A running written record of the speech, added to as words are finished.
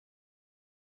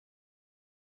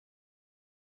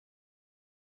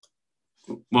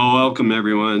Well, welcome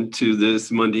everyone to this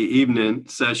Monday evening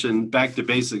session, Back to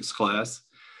Basics class.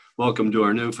 Welcome to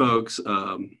our new folks.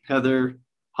 Heather,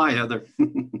 hi Heather,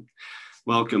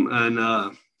 welcome.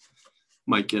 And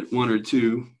might get one or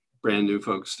two brand new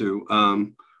folks too.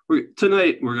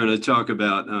 Tonight we're going to talk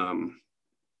about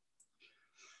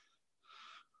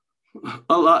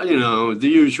a lot, the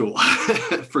usual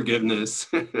forgiveness,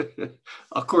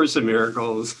 A Course in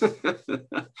Miracles,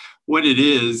 what it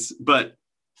is, but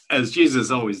as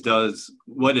Jesus always does,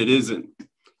 what it isn't.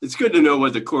 It's good to know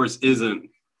what the Course isn't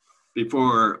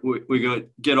before we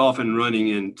get off and running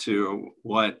into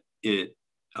what it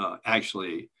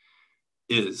actually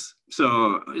is.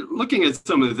 So looking at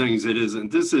some of the things it isn't,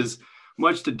 this is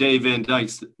much to Dave Van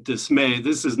Dyke's dismay.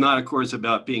 This is not a course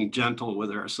about being gentle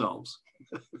with ourselves.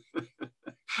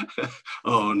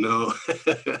 Oh no,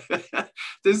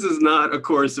 this is not a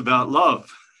course about love.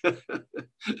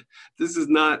 This is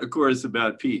not a course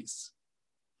about peace.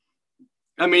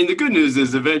 I mean, the good news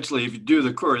is eventually if you do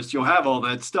the course, you'll have all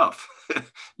that stuff.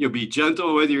 You'll be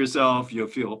gentle with yourself. You'll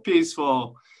feel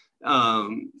peaceful.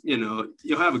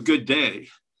 You'll have a good day.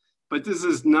 But this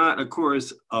is not a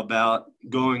course about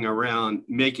going around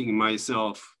making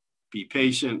myself be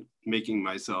patient, making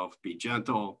myself be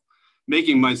gentle,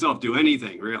 making myself do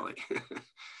anything really.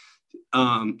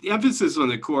 The emphasis on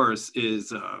the course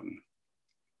is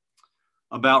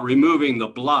about removing the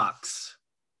blocks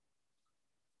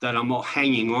that I'm all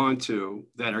hanging on to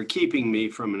that are keeping me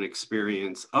from an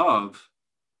experience of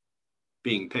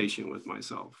being patient with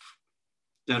myself,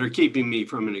 that are keeping me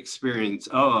from an experience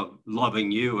of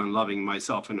loving you and loving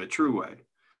myself in a true way,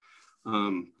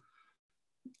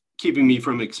 keeping me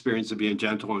from an experience of being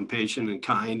gentle and patient and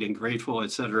kind and grateful,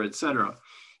 et cetera, et cetera.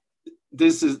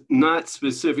 This is not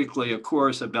specifically a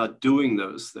course about doing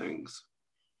those things.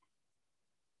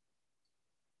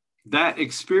 That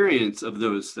experience of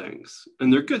those things,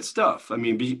 and they're good stuff. I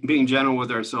mean, being gentle with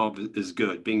ourselves is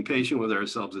good. Being patient with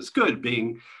ourselves is good.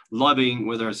 Being loving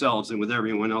with ourselves and with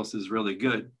everyone else is really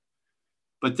good.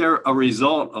 But they're a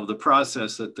result of the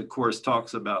process that the course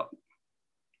talks about.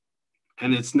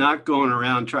 And it's not going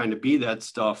around trying to be that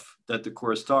stuff that the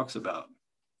course talks about.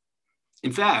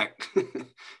 In fact, if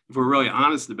we're really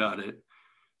honest about it,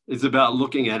 it's about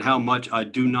looking at how much I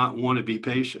do not want to be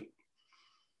patient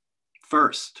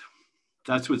first.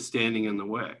 That's what's standing in the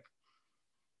way.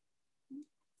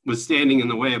 What's standing in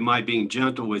the way of my being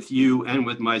gentle with you and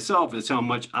with myself is how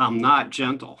much I'm not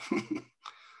gentle.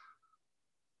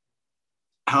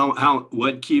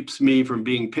 What keeps me from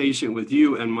being patient with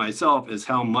you and myself is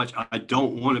how much I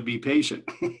don't want to be patient.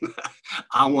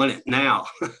 I want it now.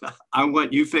 I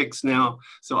want you fixed now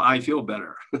so I feel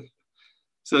better.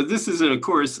 So this isn't a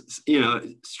course,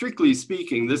 strictly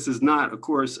speaking, this is not a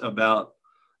course about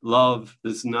love.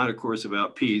 This is not a course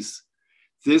about peace.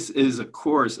 This is a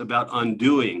course about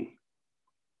undoing.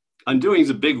 Undoing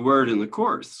is a big word in the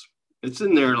course. It's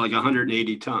in there like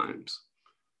 180 times.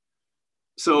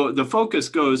 So the focus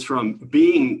goes from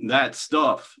being that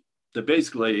stuff that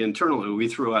basically internally we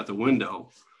threw out the window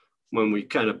when we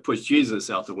kind of pushed Jesus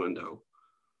out the window.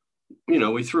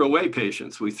 We threw away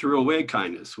patience, we threw away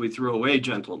kindness, we threw away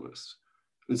gentleness.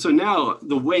 And so now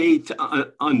the way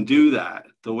to undo that,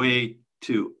 the way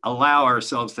to allow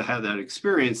ourselves to have that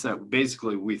experience that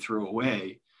basically we threw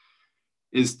away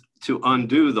is to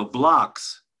undo the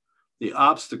blocks, the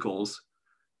obstacles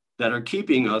that are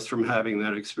keeping us from having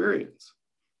that experience.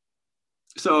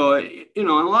 So, in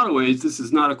a lot of ways, this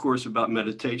is not a course about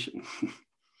meditation.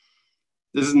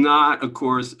 This is not a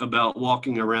course about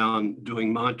walking around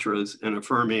doing mantras and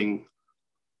affirming,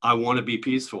 I want to be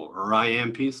peaceful or I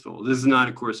am peaceful. This is not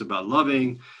a course about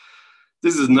loving.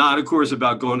 This is not a course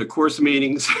about going to course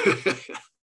meetings.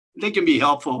 They can be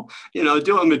helpful, do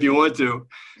them if you want to.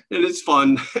 And it's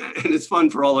fun. And it's fun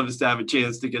for all of us to have a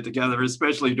chance to get together,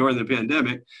 especially during the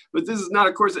pandemic. But this is not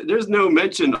a course. There's no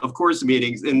mention of course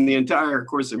meetings in the entire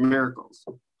Course in Miracles.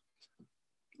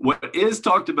 What is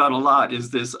talked about a lot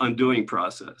is this undoing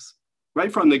process,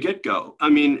 right from the get-go. I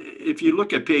mean, if you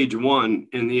look at page 1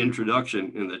 in the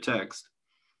introduction in the text,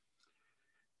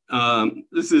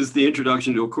 this is the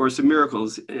introduction to A Course in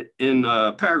Miracles. In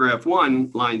paragraph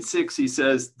 1, line 6, he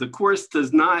says, the Course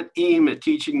does not aim at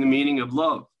teaching the meaning of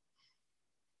love.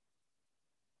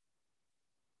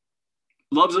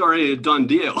 Love's already a done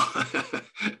deal.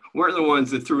 We're the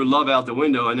ones that threw love out the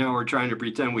window, and now we're trying to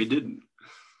pretend we didn't.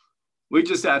 We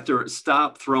just have to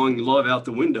stop throwing love out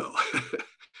the window.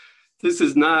 This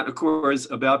is not a course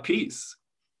about peace.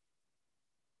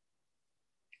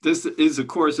 This is a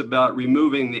course about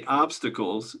removing the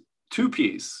obstacles to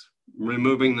peace,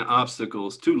 removing the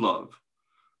obstacles to love,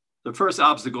 The first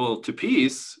obstacle to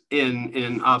peace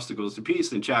in Obstacles to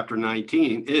Peace in chapter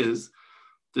 19 is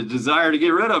the desire to get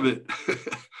rid of it.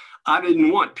 I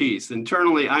didn't want peace.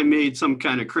 Internally, I made some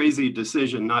kind of crazy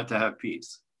decision not to have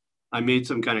peace. I made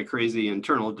some kind of crazy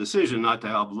internal decision not to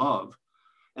have love.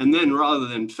 And then rather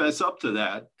than fess up to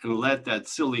that and let that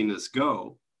silliness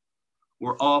go,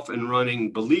 we're off and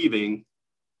running believing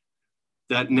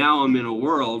that now I'm in a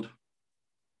world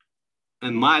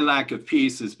and my lack of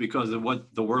peace is because of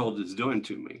what the world is doing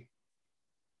to me.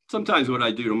 Sometimes what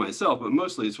I do to myself, but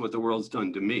mostly it's what the world's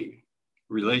done to me.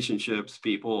 Relationships,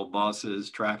 people, bosses,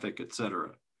 traffic,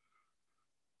 etc.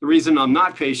 The reason I'm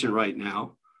not patient right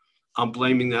now, I'm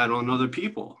blaming that on other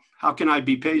people. How can I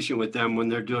be patient with them when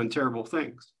they're doing terrible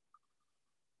things?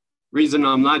 Reason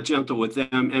I'm not gentle with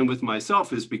them and with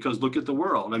myself is because look at the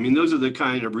world. I mean, those are the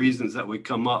kind of reasons that would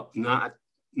come up, not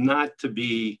to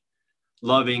be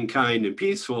loving, kind, and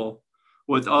peaceful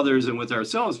with others and with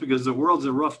ourselves, because the world's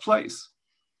a rough place.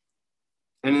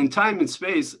 And in time and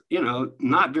space,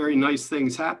 not very nice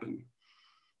things happen.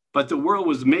 But the world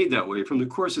was made that way. From the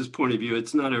Course's point of view,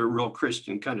 it's not a real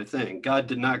Christian kind of thing. God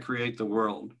did not create the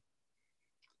world.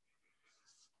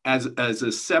 As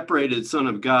a separated son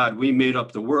of God, we made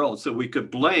up the world so we could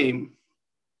blame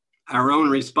our own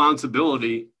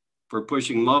responsibility for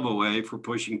pushing love away, for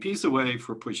pushing peace away,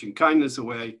 for pushing kindness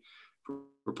away,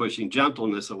 for pushing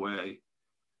gentleness away.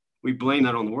 We blame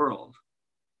that on the world.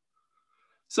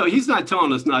 So he's not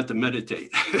telling us not to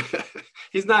meditate.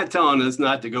 He's not telling us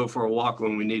not to go for a walk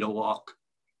when we need a walk.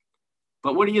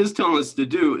 But what he is telling us to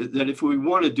do is that if we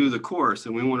want to do the Course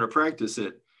and we want to practice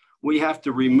it, we have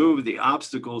to remove the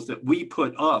obstacles that we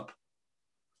put up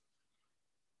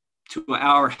to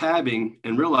our having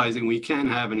and realizing we can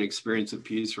have an experience of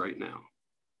peace right now.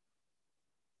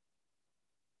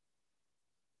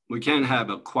 We can have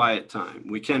a quiet time.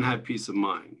 We can have peace of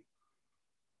mind.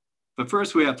 But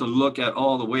first we have to look at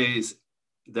all the ways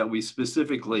that we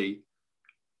specifically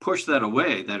push that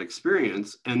away, that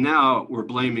experience, and now we're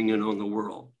blaming it on the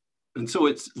world. And so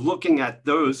it's looking at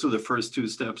those are the first two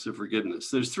steps of forgiveness.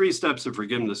 There's 3 steps of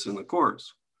forgiveness in the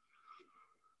Course.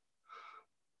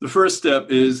 The first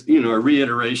step is, a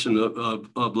reiteration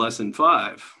of lesson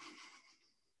 5.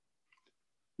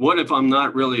 What if I'm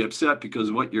not really upset because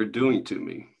of what you're doing to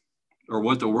me or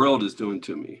what the world is doing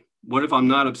to me? What if I'm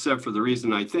not upset for the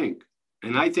reason I think?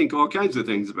 And I think all kinds of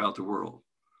things about the world.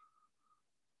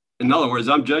 In other words,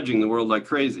 I'm judging the world like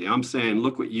crazy. I'm saying,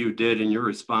 look what you did and you're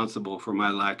responsible for my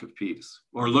lack of peace.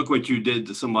 Or look what you did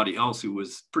to somebody else who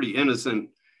was pretty innocent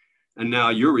and now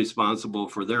you're responsible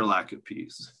for their lack of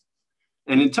peace.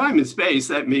 And in time and space,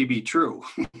 that may be true.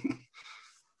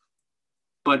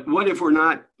 But what if we're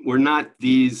not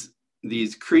these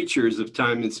creatures of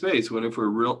time and space? What if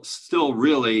we're still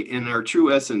really in our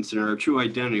true essence, in our true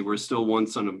identity, we're still one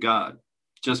son of God,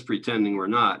 just pretending we're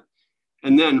not?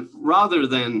 And then rather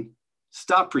than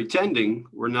stop pretending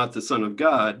we're not the son of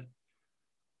God,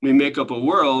 we make up a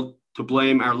world to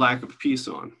blame our lack of peace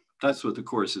on. That's what the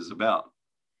Course is about.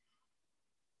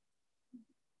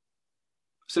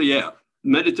 So yeah,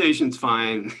 meditation's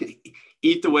fine.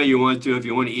 Eat the way you want to. If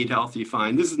you want to eat healthy,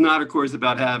 fine. This is not a Course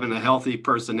about having a healthy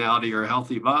personality or a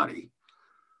healthy body.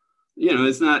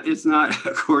 It's not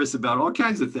a Course about all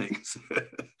kinds of things.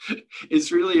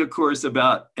 It's really a Course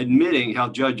about admitting how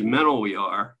judgmental we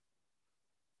are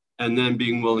and then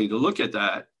being willing to look at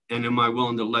that. And am I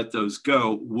willing to let those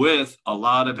go with a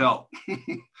lot of help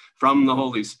from the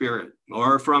Holy Spirit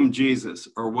or from Jesus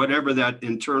or whatever that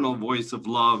internal voice of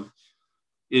love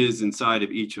is inside of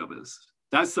each of us?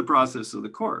 That's the process of the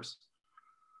Course.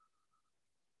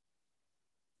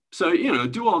 So,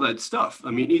 do all that stuff.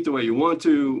 I mean, eat the way you want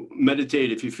to,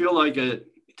 meditate if you feel like it,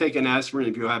 take an aspirin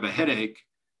if you have a headache.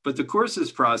 But the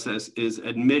Course's process is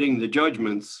admitting the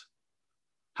judgments,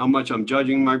 how much I'm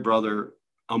judging my brother.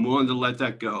 I'm willing to let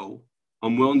that go.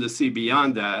 I'm willing to see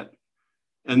beyond that.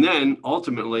 And then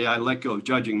ultimately, I let go of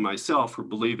judging myself for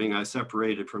believing I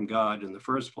separated from God in the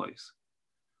first place.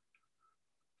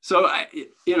 So,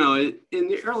 in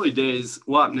the early days,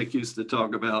 Wapnick used to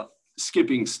talk about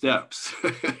skipping steps.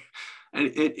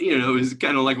 And it was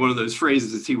kind of like one of those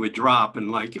phrases he would drop.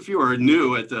 And like, if you were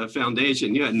new at the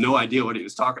foundation, you had no idea what he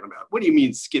was talking about. What do you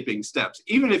mean skipping steps?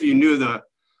 Even if you knew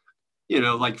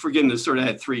like forgiveness sort of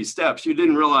had 3 steps, you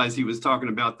didn't realize he was talking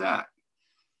about that.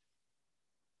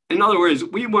 In other words,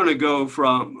 we want to go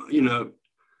from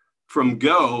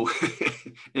go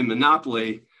in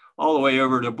Monopoly all the way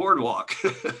over to Boardwalk.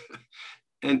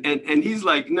 and he's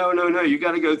like, no, you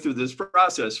got to go through this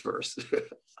process first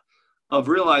of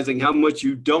realizing how much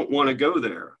you don't want to go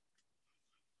there.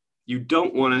 You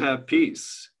don't want to have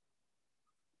peace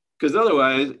Because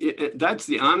otherwise, that's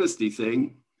the honesty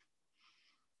thing.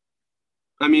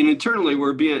 I mean, internally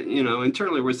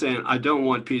internally we're saying, I don't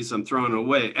want peace, I'm throwing it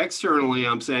away. Externally,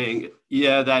 I'm saying,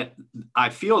 yeah, that I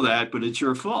feel that, but it's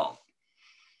your fault.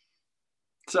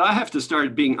 So I have to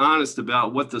start being honest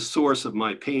about what the source of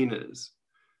my pain is,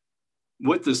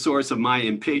 what the source of my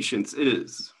impatience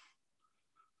is,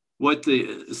 what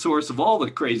the source of all the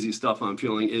crazy stuff I'm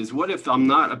feeling is. What if I'm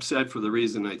not upset for the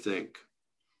reason I think?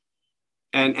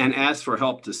 And ask for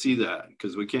help to see that,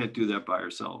 because we can't do that by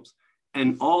ourselves.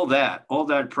 And all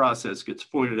that process gets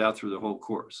pointed out through the whole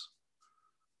course.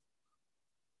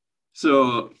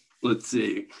 So let's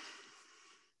see.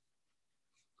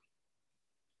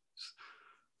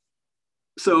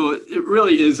 So it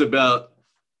really is about,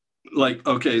 like,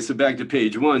 okay, so back to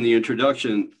page 1, the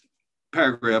introduction,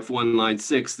 paragraph 1, line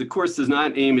 6, the course does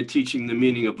not aim at teaching the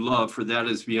meaning of love, for that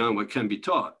is beyond what can be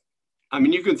taught. I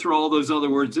mean, you can throw all those other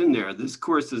words in there. This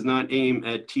course does not aim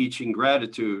at teaching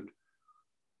gratitude,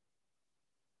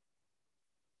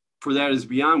 for that is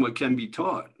beyond what can be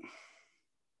taught.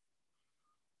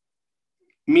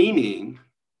 Meaning,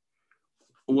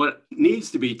 what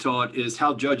needs to be taught is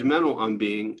how judgmental I'm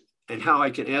being and how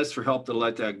I can ask for help to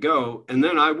let that go. And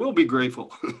then I will be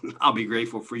grateful. I'll be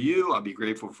grateful for you. I'll be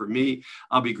grateful for me.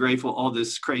 I'll be grateful all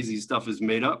this crazy stuff is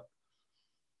made up.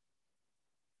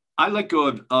 I let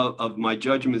go of my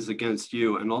judgments against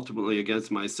you and ultimately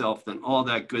against myself, then all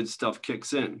that good stuff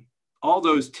kicks in. All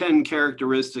those 10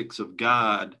 characteristics of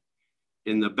God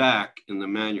in the back in the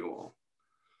manual: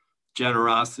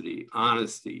 generosity,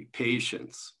 honesty,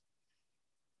 patience,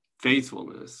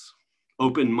 faithfulness,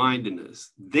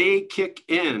 open-mindedness. They kick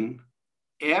in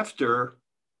after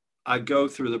I go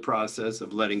through the process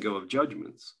of letting go of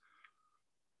judgments.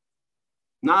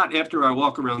 Not after I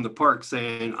walk around the park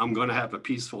saying, I'm going to have a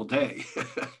peaceful day.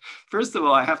 First of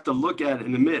all, I have to look at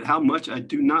and admit how much I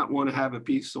do not want to have a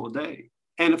peaceful day.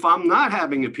 And if I'm not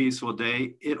having a peaceful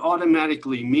day, it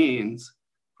automatically means,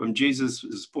 from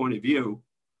Jesus's point of view,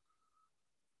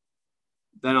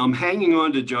 that I'm hanging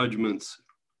on to judgments,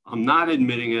 I'm not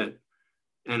admitting it,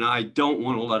 and I don't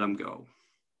want to let them go.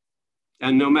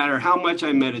 And no matter how much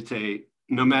I meditate,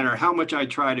 no matter how much I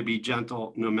try to be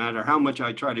gentle, no matter how much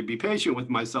I try to be patient with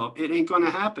myself, it ain't going to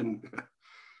happen.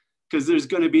 Because there's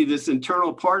going to be this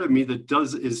internal part of me that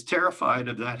is terrified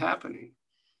of that happening.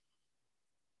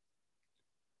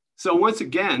 So once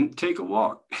again, take a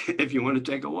walk if you want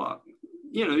to take a walk.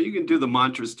 You can do the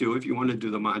mantras too if you want to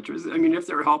do the mantras. I mean, if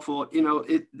they're helpful,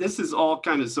 this is all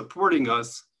kind of supporting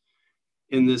us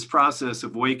in this process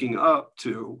of waking up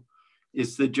to.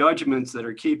 It's the judgments that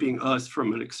are keeping us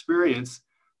from an experience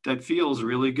that feels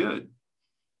really good.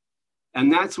 And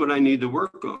that's what I need to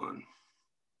work on.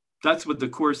 That's what the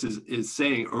course is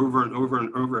saying over and over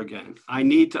and over again. I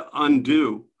need to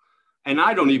undo, and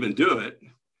I don't even do it.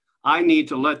 I need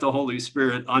to let the Holy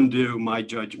Spirit undo my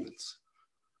judgments,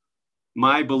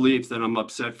 my belief that I'm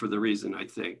upset for the reason I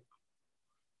think.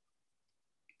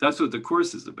 That's what the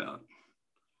course is about.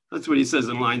 That's what he says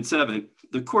in line 7.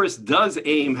 The course does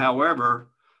aim, however,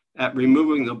 at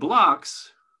removing the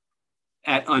blocks,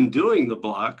 at undoing the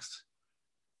blocks,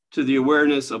 to the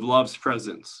awareness of love's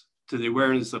presence, to the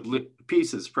awareness of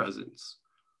peace's presence,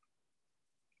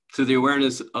 to the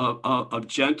awareness of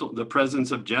the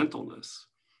presence of gentleness,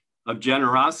 of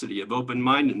generosity, of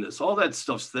open-mindedness. All that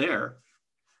stuff's there.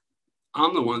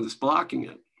 I'm the one that's blocking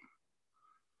it.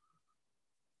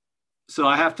 So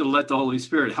I have to let the Holy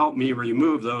Spirit help me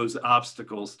remove those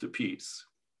obstacles to peace,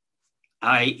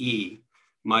 i.e.,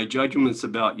 my judgments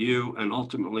about you and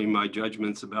ultimately my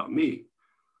judgments about me.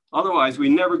 Otherwise, we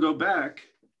never go back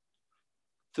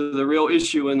to the real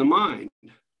issue in the mind.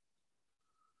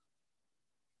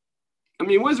 I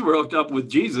mean, once we're hooked up with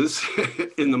Jesus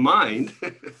in the mind,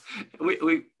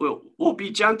 we'll be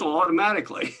gentle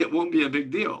automatically. It won't be a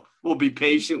big deal. We'll be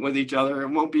patient with each other. It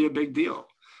won't be a big deal.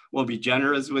 We'll be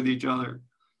generous with each other.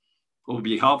 We'll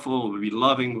be helpful. We'll be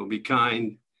loving. We'll be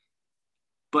kind.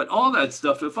 But all that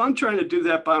stuff, if I'm trying to do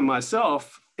that by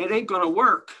myself, it ain't going to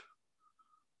work.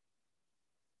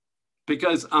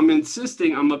 Because I'm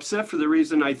insisting, I'm upset for the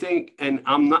reason I think, and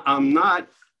I'm not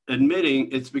admitting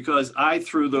it's because I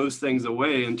threw those things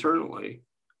away internally.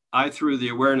 I threw the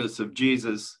awareness of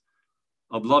Jesus,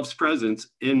 of love's presence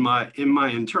in my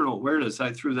internal awareness.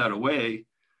 I threw that away.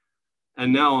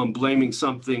 And now I'm blaming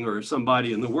something or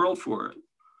somebody in the world for it.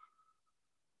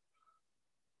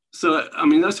 So, I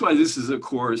mean, that's why this is a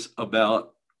course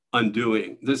about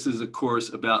undoing. This is a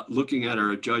course about looking at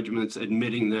our judgments,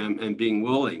 admitting them, and being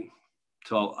willing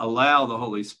to allow the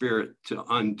Holy Spirit to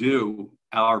undo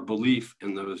our belief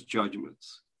in those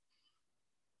judgments.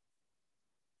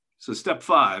 So step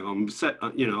 5, I'm upset,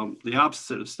 the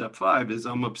opposite of step 5 is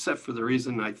I'm upset for the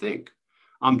reason I think.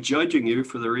 I'm judging you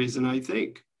for the reason I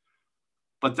think.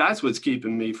 But that's what's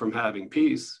keeping me from having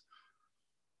peace.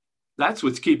 That's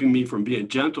what's keeping me from being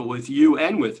gentle with you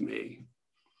and with me.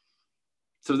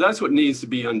 So that's what needs to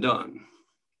be undone.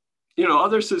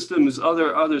 Other systems,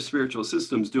 other spiritual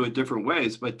systems do it different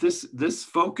ways, but this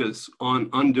focus on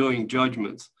undoing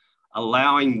judgments,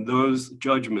 allowing those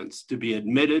judgments to be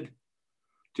admitted,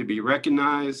 to be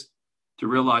recognized, to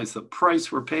realize the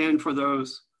price we're paying for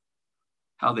those,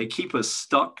 how they keep us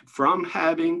stuck from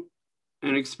having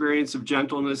an experience of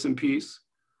gentleness and peace.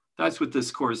 That's what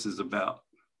this course is about.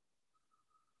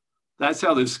 That's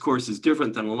how this course is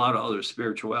different than a lot of other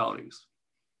spiritualities.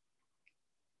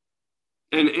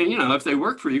 And if they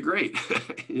work for you, great.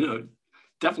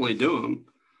 Definitely do them.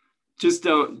 Just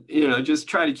don't, just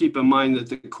try to keep in mind that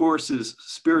the course's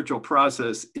spiritual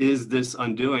process is this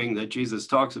undoing that Jesus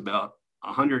talks about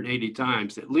 180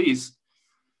 times, at least,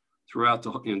 throughout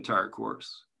the entire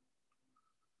course.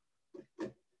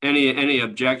 Any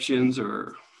objections?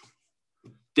 Or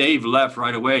Dave left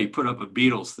right away, he put up a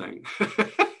Beatles thing.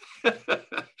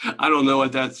 I don't know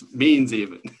what that means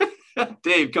even.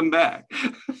 Dave, come back.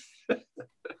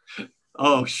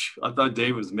 Oh, I thought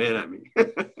Dave was mad at me.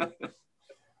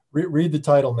 Read the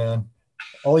title, man.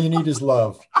 All you need is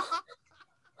love.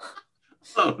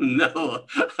 Oh, no.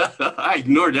 I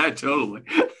ignored that totally.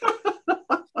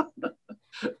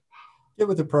 Get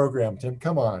with the program, Tim.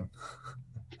 Come on.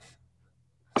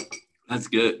 That's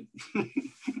good.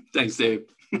 Thanks, Dave.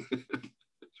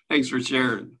 Thanks for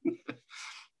sharing.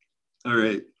 All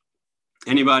right.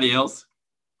 Anybody else?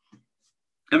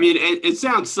 I mean, it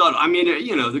sounds subtle. I mean,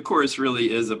 the course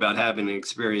really is about having an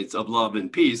experience of love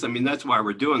and peace. I mean, that's why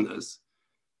we're doing this.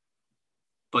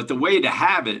 But the way to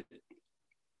have it,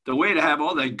 the way to have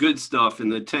all that good stuff in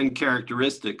the 10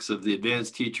 characteristics of the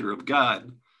advanced teacher of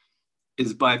God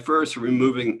is by first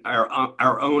removing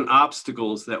our own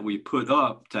obstacles that we put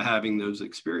up to having those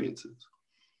experiences.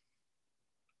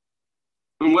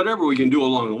 And whatever we can do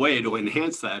along the way to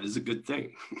enhance that is a good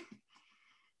thing.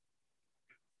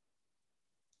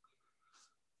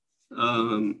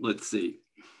 Let's see.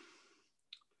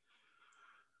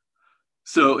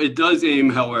 So it does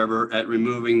aim, however, at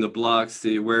removing the blocks to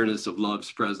the awareness of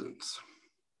love's presence,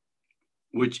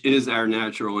 which is our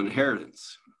natural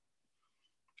inheritance.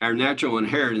 Our natural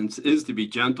inheritance is to be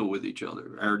gentle with each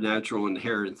other. Our natural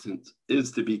inheritance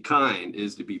is to be kind,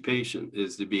 is to be patient,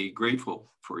 is to be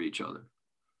grateful for each other.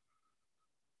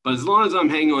 But as long as I'm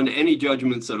hanging on to any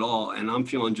judgments at all and I'm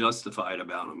feeling justified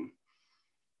about them,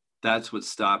 that's what's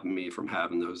stopping me from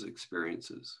having those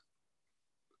experiences.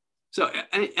 So,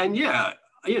 and yeah,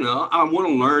 I want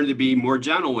to learn to be more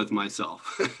gentle with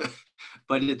myself,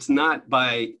 but it's not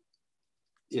by,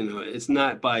 it's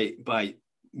not by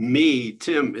me.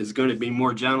 Tim is going to be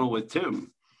more gentle with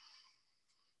Tim.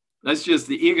 That's just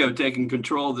the ego taking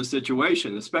control of the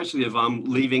situation, especially if I'm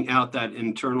leaving out that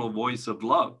internal voice of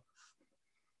love.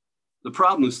 The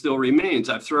problem still remains.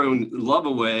 I've thrown love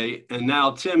away, and now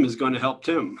Tim is going to help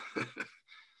Tim.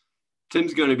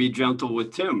 Tim's going to be gentle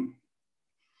with Tim.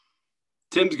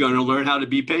 Tim's going to learn how to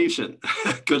be patient.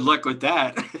 Good luck with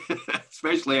that,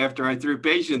 especially after I threw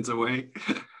patience away.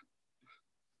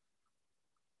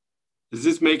 Is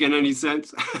this making any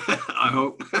sense? I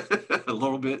hope a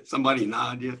little bit. Somebody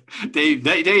nod. Yeah.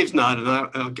 Dave's nodding.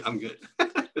 I'm good.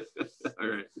 All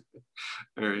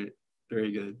right.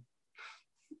 Very good.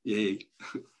 Yay.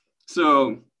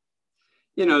 So,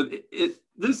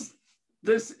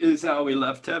 this is how we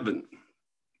left heaven.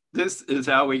 This is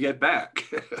how we get back.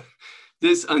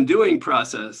 This undoing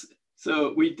process.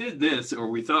 So we did this,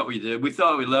 or we thought we did. We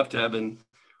thought we left heaven.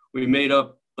 We made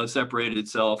up a separated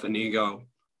self and ego.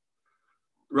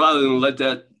 Rather than let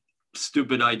that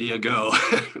stupid idea go,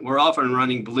 we're often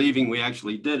running believing we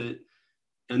actually did it.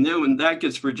 And then when that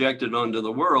gets projected onto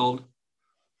the world,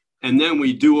 and then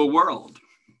we do a world.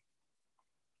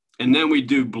 And then we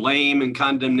do blame and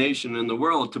condemnation in the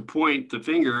world to point the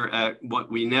finger at what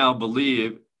we now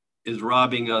believe is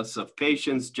robbing us of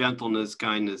patience, gentleness,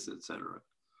 kindness, etc.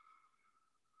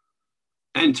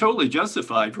 And totally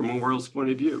justified from a world's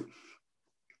point of view.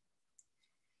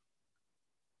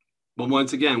 But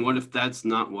once again, what if that's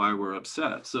not why we're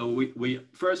upset? So we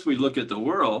first look at the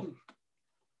world,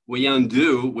 we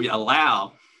undo, we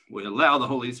allow the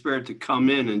Holy Spirit to come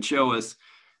in and show us,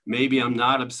 maybe I'm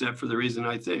not upset for the reason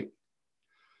I think.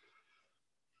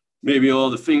 Maybe all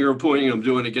the finger pointing I'm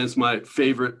doing against my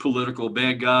favorite political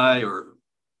bad guy, or,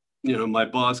 my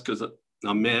boss because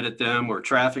I'm mad at them, or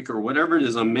traffic, or whatever it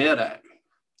is I'm mad at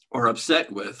or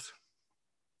upset with.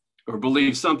 or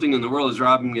believe something in the world is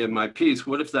robbing me of my peace,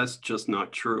 what if that's just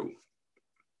not true?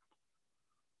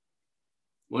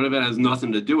 What if it has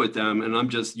nothing to do with them and I'm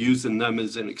just using them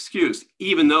as an excuse,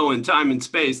 even though in time and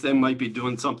space they might be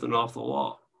doing something off the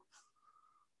wall?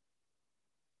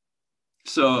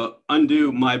 So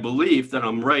undo my belief that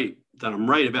I'm right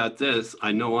about this.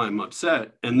 I know I'm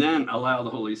upset, and then allow the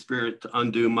Holy Spirit to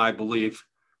undo my belief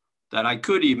that I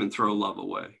could even throw love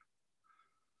away,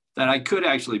 that I could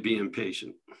actually be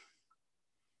impatient,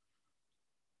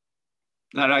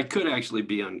 that I could actually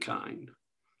be unkind,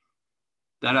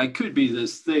 that I could be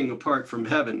this thing apart from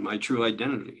heaven, my true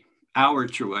identity, our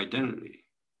true identity.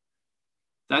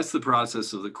 That's the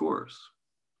process of the Course.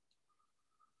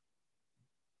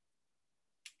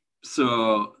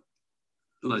 So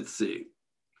let's see.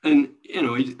 And,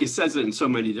 he says it in so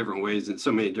many different ways in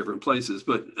so many different places.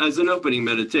 But as an opening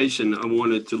meditation, I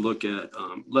wanted to look at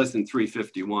lesson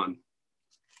 351.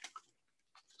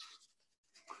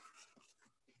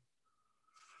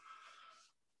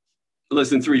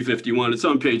 Lesson 351, it's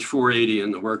on page 480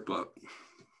 in the workbook.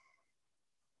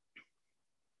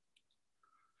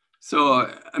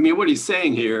 So, what he's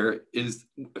saying here is,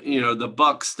 the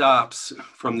buck stops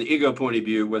from the ego point of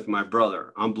view with my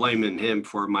brother. I'm blaming him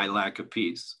for my lack of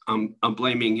peace. I'm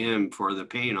blaming him for the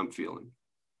pain I'm feeling.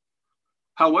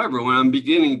 However, when I'm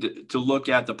beginning to look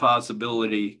at the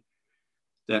possibility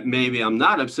that maybe I'm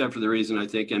not upset for the reason I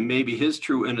think, and maybe his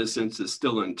true innocence is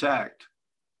still intact,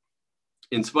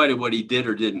 in spite of what he did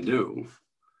or didn't do,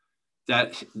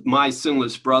 that my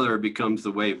sinless brother becomes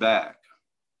the way back.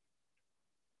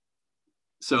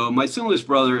 So my sinless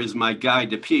brother is my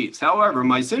guide to peace. However,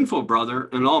 my sinful brother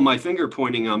and all my finger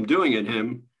pointing I'm doing at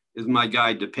him is my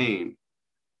guide to pain,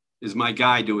 is my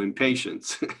guide to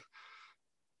impatience,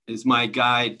 is my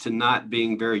guide to not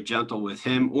being very gentle with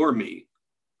him or me.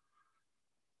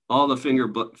 All the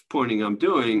finger pointing I'm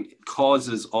doing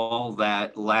causes all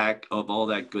that lack of all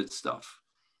that good stuff.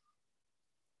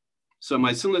 So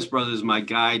my sinless brother is my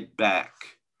guide back.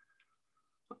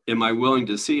 Am I willing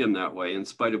to see him that way in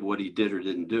spite of what he did or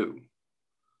didn't do?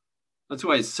 That's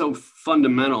why it's so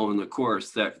fundamental in the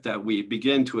Course that we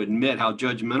begin to admit how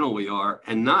judgmental we are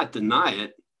and not deny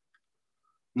it,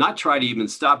 not try to even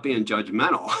stop being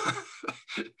judgmental.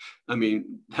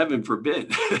 Heaven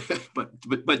forbid,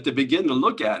 but to begin to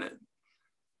look at it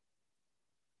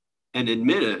and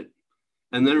admit it,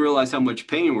 and then realize how much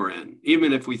pain we're in,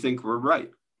 even if we think we're right.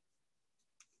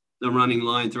 The running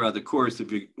line throughout the Course,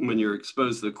 when you're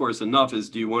exposed to the Course enough,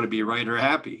 is, do you want to be right or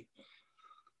happy?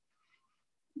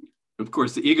 Of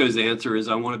course, the ego's answer is,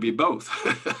 I want to be both.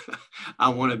 I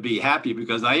want to be happy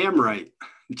because I am right.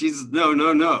 Jesus,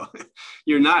 no.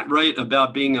 You're not right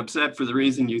about being upset for the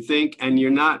reason you think, and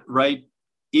you're not right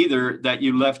either that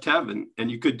you left heaven and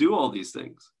you could do all these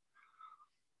things.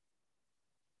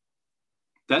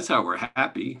 That's how we're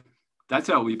happy. That's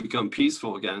how we become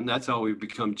peaceful again. That's how we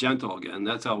become gentle again.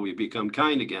 That's how we become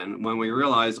kind again, when we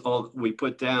realize we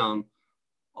put down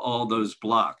all those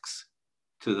blocks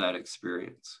to that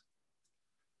experience.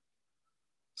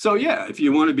 So yeah,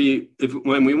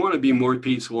 when we want to be more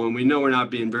peaceful and we know we're not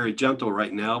being very gentle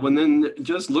right now, well, then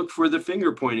just look for the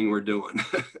finger pointing we're doing.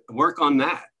 Work on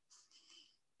that.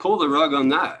 Pull the rug on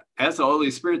that. Ask the Holy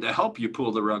Spirit to help you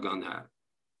pull the rug on that.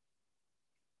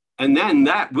 And then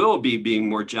that will be being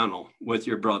more gentle with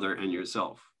your brother and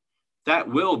yourself. That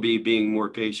will be being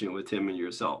more patient with him and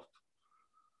yourself.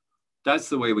 That's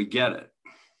the way we get it.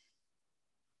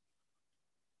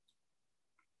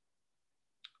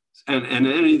 And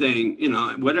anything,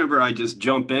 whatever I just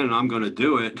jump in and I'm going to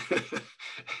do it,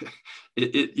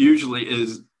 it usually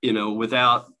is,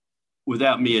 without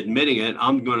me admitting it,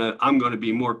 I'm going to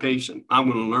be more patient. I'm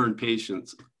going to learn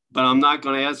patience, but I'm not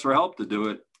going to ask for help to do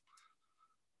it.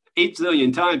 8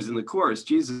 zillion times in the Course,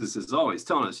 Jesus is always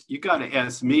telling us, you got to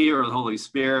ask me or the Holy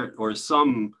Spirit or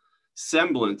some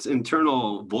semblance,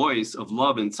 internal voice of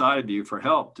love inside of you for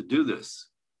help to do this.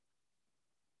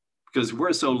 Because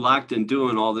we're so locked in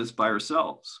doing all this by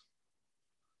ourselves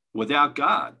without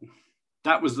God.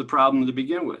 That was the problem to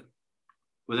begin with.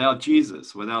 Without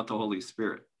Jesus, without the Holy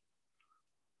Spirit.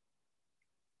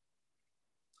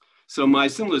 So my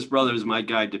sinless brother is my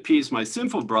guide to peace. My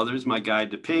sinful brother is my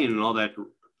guide to pain and all that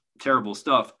terrible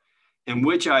stuff. And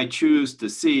which I choose to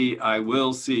see, I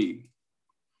will see.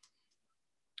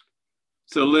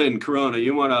 So Lynn, Corona,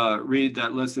 you want to read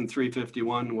that lesson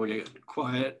 351? We'll get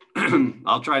quiet.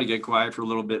 I'll try to get quiet for a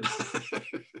little bit.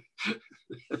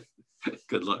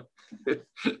 Good luck.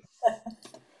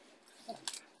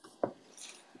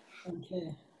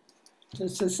 Okay,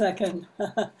 just a second.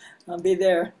 I'll be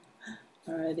there.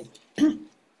 All righty.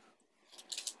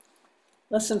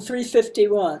 Lesson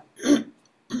 351.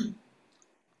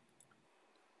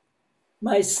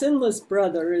 My sinless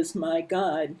brother is my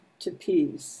guide to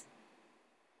peace.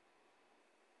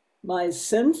 My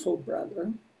sinful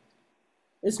brother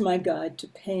is my guide to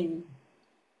pain,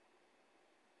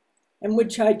 and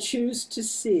which I choose to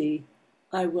see,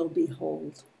 I will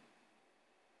behold.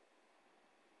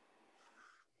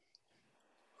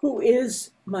 Who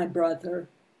is my brother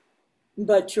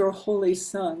but your holy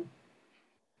Son?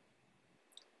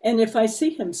 And if I see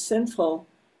him sinful,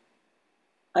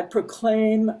 I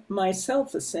proclaim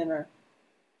myself a sinner,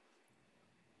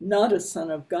 not a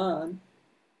son of God,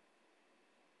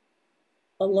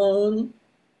 alone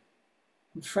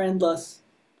and friendless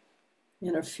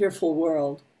in a fearful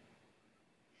world.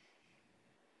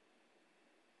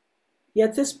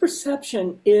 Yet this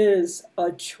perception is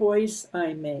a choice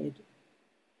I made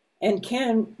and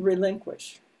can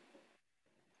relinquish.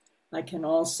 I can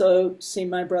also see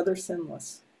my brother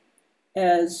sinless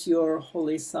as your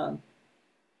holy Son.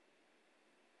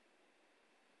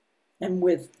 And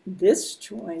with this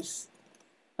choice,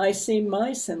 I see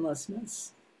my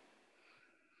sinlessness,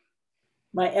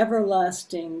 my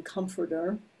everlasting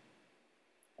comforter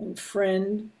and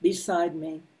friend beside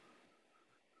me,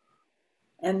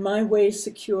 and my way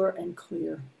secure and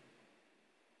clear.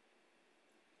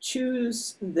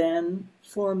 Choose then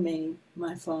for me,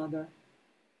 my Father,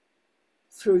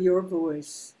 through your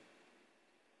voice,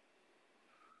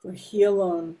 for he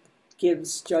alone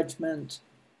gives judgment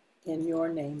in your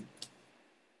name.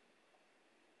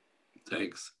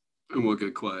 Thanks. And we'll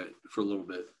get quiet for a little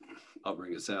bit. I'll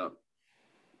bring us out.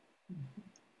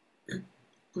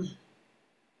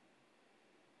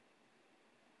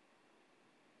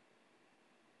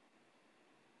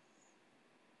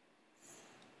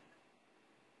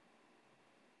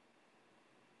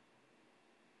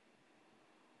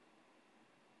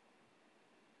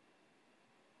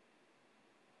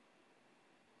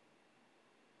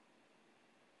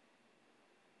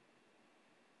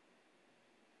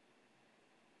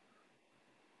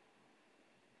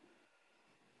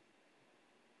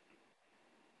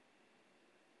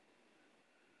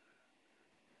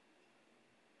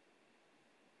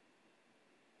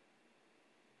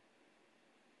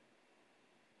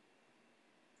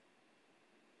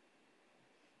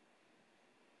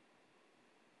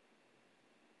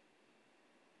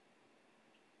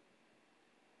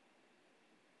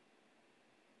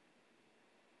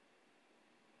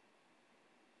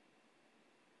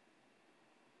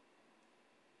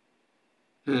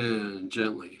 And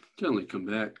gently come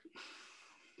back.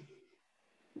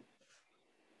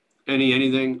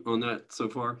 Anything on that so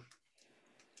far?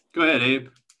 Go ahead, Abe.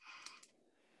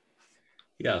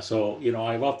 Yeah, so,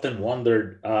 I've often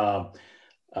wondered about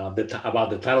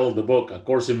the title of the book, A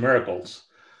Course in Miracles.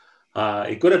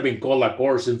 It could have been called A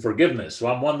Course in Forgiveness. So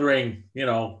I'm wondering,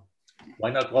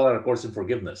 why not call it A Course in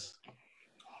Forgiveness?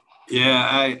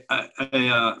 Yeah,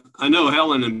 I know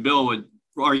Helen and Bill would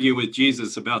argue with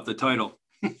Jesus about the title.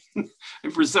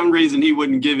 And for some reason, he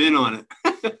wouldn't give in on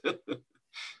it.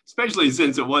 Especially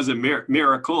since it wasn't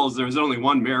miracles. There was only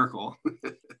one miracle.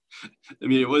 I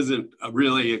mean, it wasn't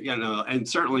really, and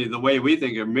certainly the way we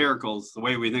think of miracles, the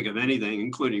way we think of anything,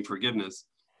 including forgiveness.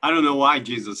 I don't know why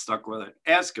Jesus stuck with it.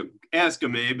 Ask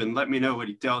him, Abe, and let me know what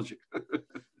he tells you.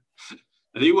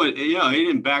 And he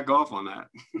didn't back off on that.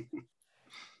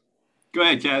 Go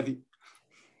ahead, Kathy.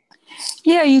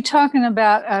 Yeah, you talking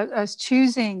about us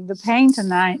choosing the pain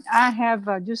tonight. I have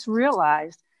just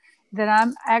realized that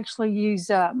I'm actually use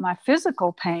my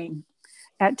physical pain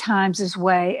at times as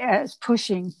way as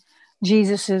pushing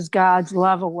Jesus's God's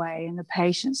love away and the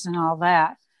patience and all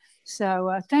that.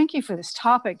 So thank you for this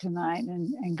topic tonight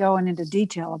and going into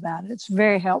detail about it. It's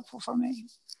very helpful for me.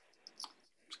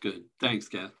 It's good. Thanks,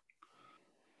 Kath.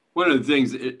 One of the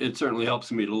things it certainly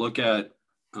helps me to look at,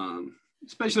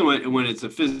 especially when it's a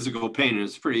physical pain and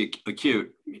it's pretty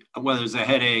acute, whether it's a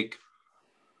headache,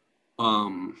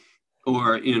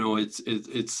 or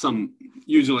it's some,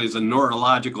 usually it's a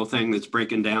neurological thing that's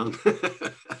breaking down,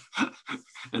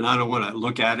 and I don't want to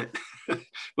look at it.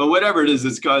 But whatever it is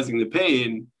that's causing the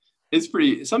pain,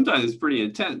 sometimes it's pretty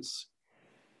intense,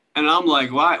 and I'm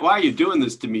like, why are you doing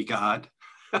this to me, God?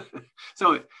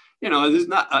 So there's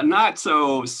not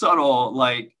so subtle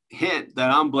like hint that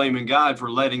I'm blaming God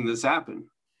for letting this happen.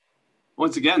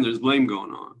 Once again, there's blame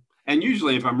going on, and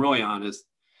usually, if I'm really honest,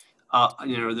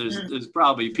 there's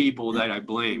probably people that I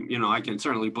blame. I can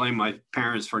certainly blame my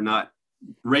parents for not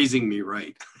raising me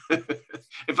right.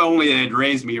 If only they had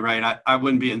raised me right, I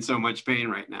wouldn't be in so much pain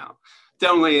right now. If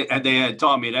only they had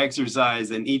taught me to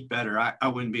exercise and eat better, I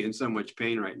wouldn't be in so much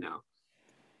pain right now.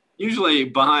 Usually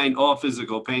behind all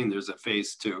physical pain, there's a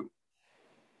face too.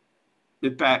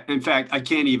 In fact, I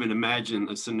can't even imagine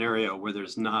a scenario where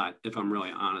there's not, if I'm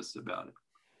really honest about it.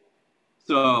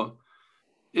 So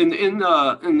in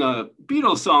the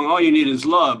Beatles song, "All You Need Is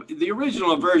Love," the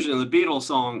original version of the Beatles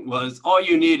song was, "All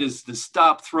you need is to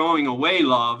stop throwing away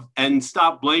love and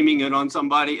stop blaming it on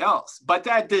somebody else." But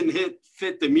that didn't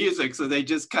fit the music, so they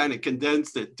just kind of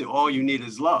condensed it to "All you need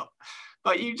is love."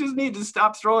 But you just need to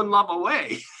stop throwing love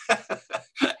away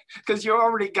because you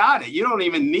already got it. You don't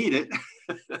even need it.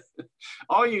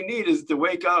 All you need is to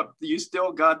wake up. You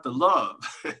still got the love.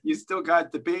 You still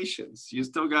got the patience. You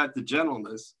still got the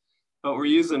gentleness. But we're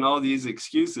using all these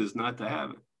excuses not to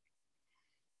have it.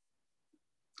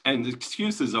 And the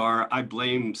excuses are, I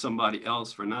blame somebody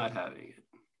else for not having it.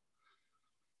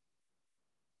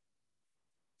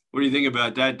 What do you think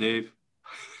about that, Dave?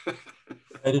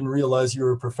 I didn't realize you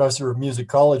were a professor of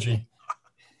musicology.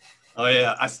 Oh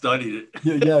yeah, I studied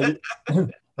it. Yeah.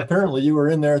 Apparently you were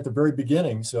in there at the very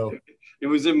beginning. So it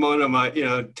was in one of my,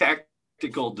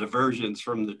 tactical diversions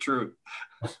from the truth.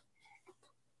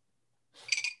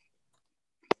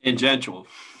 Tangential,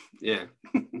 yeah.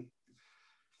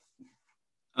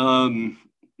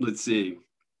 Let's see.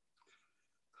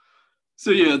 So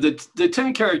yeah, the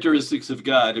 10 characteristics of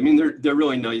God. I mean, they're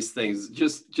really nice things.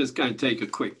 Just kind of take a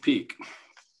quick peek.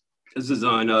 This is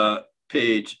on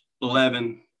page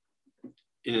 11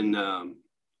 in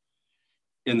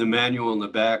the manual in the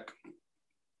back.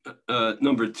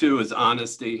 Number 2 is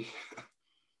honesty.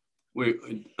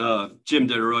 Jim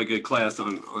did a really good class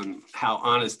on how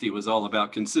honesty was all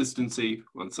about consistency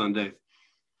on Sunday.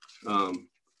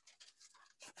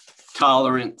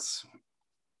 Tolerance,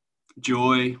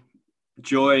 joy.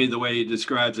 Joy, the way he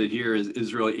describes it here,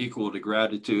 is really equal to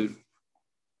gratitude.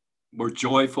 We're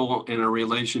joyful in a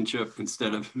relationship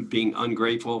instead of being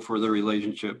ungrateful for the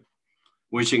relationship,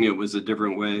 wishing it was a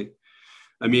different way.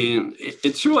 I mean,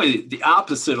 it's really the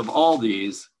opposite of all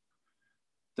these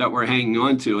that we're hanging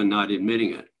on to and not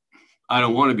admitting it. I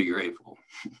don't want to be grateful.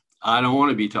 I don't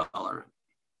want to be tolerant.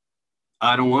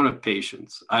 I don't want to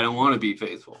patience. I don't want to be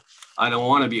faithful. I don't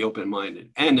want to be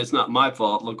open-minded. And it's not my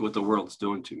fault. Look what the world's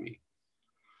doing to me.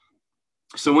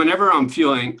 So whenever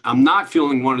I'm not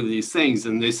feeling one of these things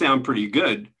and they sound pretty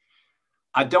good,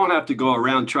 I don't have to go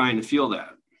around trying to feel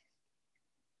that.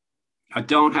 I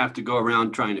don't have to go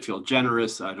around trying to feel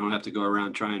generous. I don't have to go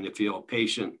around trying to feel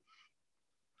patient.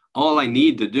 All I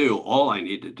need to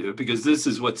do, because this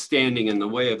is what's standing in the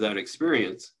way of that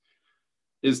experience,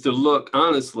 is to look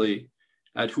honestly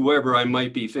at whoever I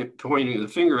might be pointing the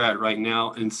finger at right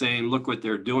now and saying, look what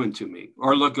they're doing to me,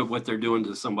 or look at what they're doing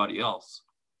to somebody else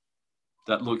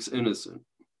that looks innocent.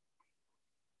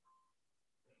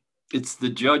 It's the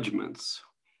judgments.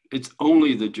 It's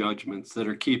only the judgments that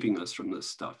are keeping us from this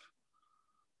stuff.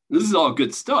 This is all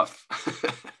good stuff.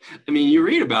 I mean, you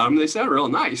read about them, they sound real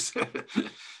nice.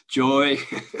 Joy,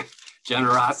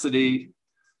 generosity,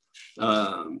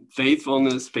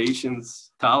 faithfulness,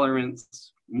 patience,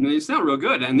 tolerance. I mean, they sound real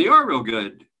good, and they are real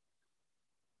good.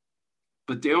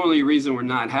 But the only reason we're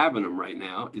not having them right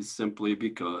now is simply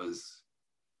because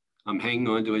I'm hanging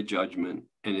on to a judgment,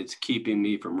 and it's keeping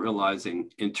me from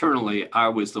realizing internally I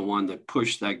was the one that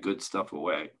pushed that good stuff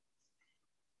away.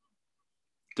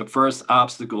 The first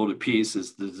obstacle to peace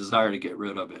is the desire to get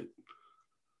rid of it.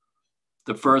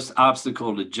 The first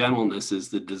obstacle to gentleness is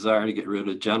the desire to get rid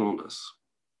of gentleness.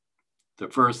 The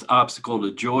first obstacle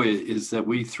to joy is that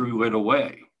we threw it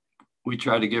away. We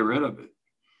try to get rid of it.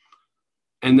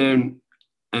 And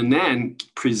then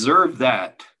preserve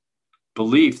that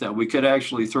belief that we could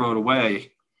actually throw it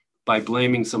away by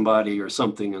blaming somebody or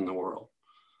something in the world.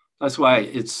 That's why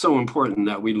it's so important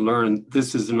that we learn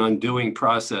this is an undoing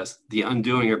process, the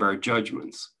undoing of our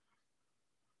judgments.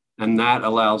 And that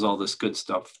allows all this good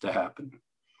stuff to happen.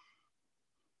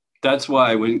 That's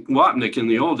why when Wapnick in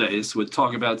the old days would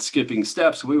talk about skipping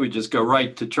steps, we would just go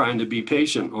right to trying to be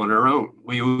patient on our own.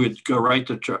 We would go right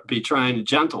to be trying to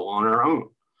gentle on our own.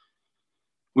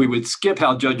 We would skip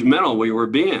how judgmental we were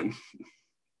being.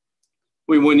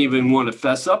 We wouldn't even want to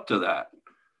fess up to that.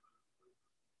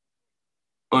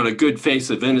 On a good face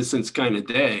of innocence kind of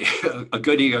day, a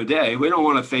good ego day, we don't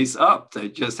want to face up to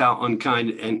just how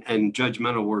unkind and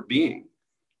judgmental we're being.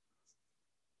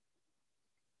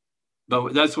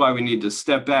 But that's why we need to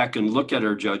step back and look at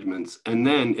our judgments. And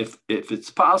then if it's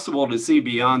possible to see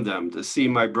beyond them, to see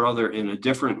my brother in a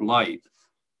different light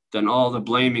than all the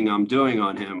blaming I'm doing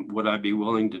on him, would I be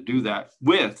willing to do that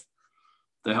with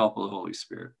the help of the Holy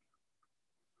Spirit?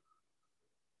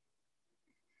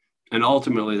 And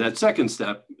ultimately, that second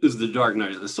step is the dark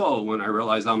night of the soul, when I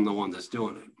realize I'm the one that's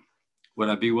doing it. Would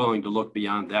I be willing to look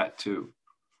beyond that too?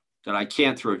 That I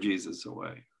can't throw Jesus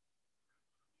away.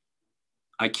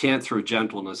 I can't throw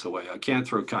gentleness away. I can't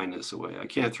throw kindness away. I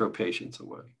can't throw patience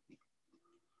away.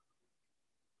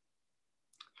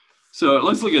 So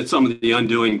let's look at some of the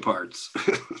undoing parts.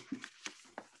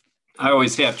 I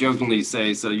always half jokingly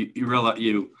say, so you realize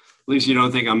at least you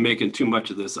don't think I'm making too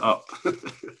much of this up.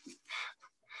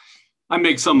 I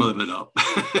make some of it up,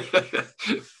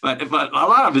 but a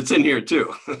lot of it's in here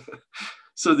too.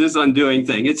 So this undoing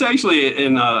thing, it's actually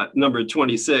in number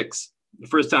 26. The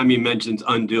first time he mentions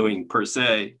undoing per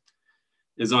se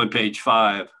is on page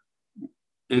 5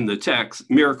 in the text,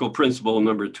 miracle principle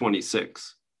number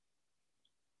 26.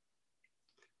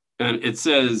 And it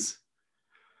says,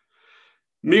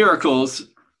 miracles,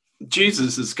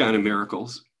 Jesus' kind of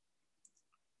miracles,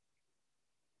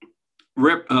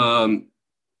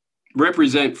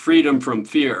 represent freedom from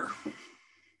fear.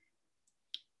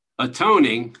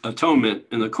 Atonement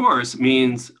in the Course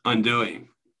means undoing,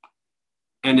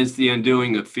 and it's the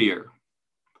undoing of fear.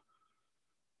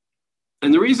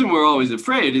 And the reason we're always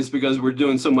afraid is because we're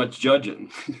doing so much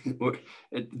judging.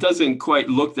 It doesn't quite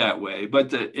look that way,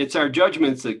 but it's our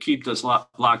judgments that keep us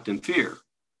locked in fear.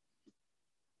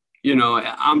 You know,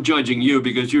 I'm judging you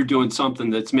because you're doing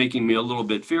something that's making me a little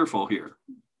bit fearful here.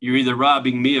 You're either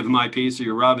robbing me of my peace or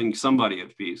you're robbing somebody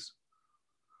of peace.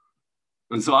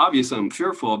 And so obviously I'm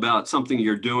fearful about something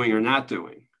you're doing or not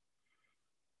doing.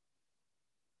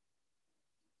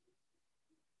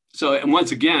 So, and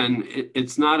once again,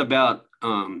 it's not about,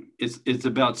 it's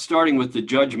about starting with the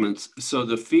judgments so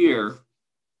the fear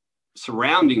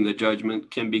surrounding the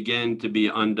judgment can begin to be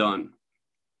undone.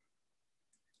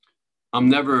 I'm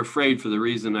never afraid for the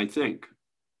reason I think.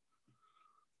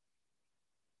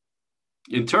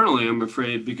 Internally, I'm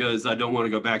afraid because I don't want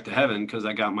to go back to heaven because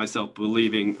I got myself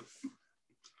believing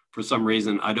for some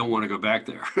reason I don't want to go back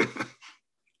there.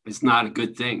 It's not a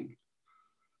good thing,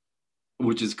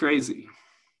 which is crazy.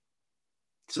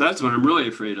 So that's what I'm really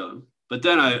afraid of. But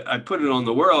then I put it on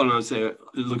the world and I say, it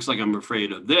looks like I'm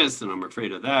afraid of this and I'm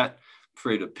afraid of that, I'm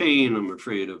afraid of pain, I'm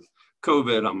afraid of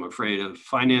COVID, I'm afraid of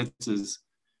finances.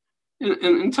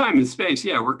 In time and space,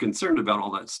 yeah, we're concerned about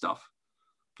all that stuff.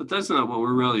 But that's not what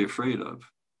we're really afraid of.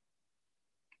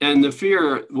 And the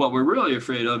fear, what we're really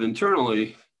afraid of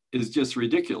internally is just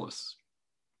ridiculous.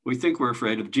 We think we're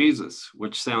afraid of Jesus,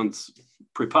 which sounds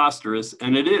preposterous,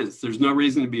 and it is. There's no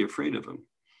reason to be afraid of him.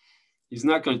 He's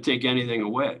not going to take anything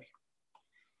away.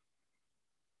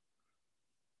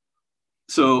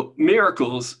 So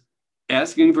miracles,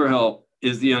 asking for help,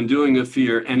 is the undoing of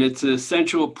fear, and it's an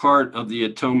essential part of the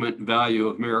atonement value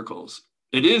of miracles.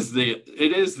 It is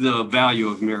the value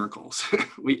of miracles.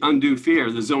 We undo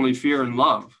fear. There's only fear and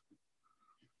love.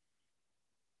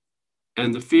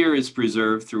 And the fear is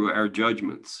preserved through our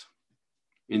judgments,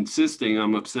 insisting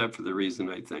I'm upset for the reason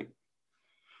I think.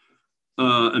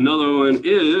 Another one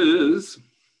is,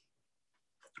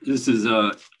 this is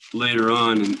later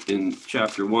on in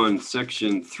chapter 1,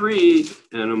 section 3,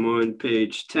 and I'm on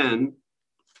page 10.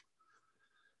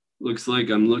 Looks like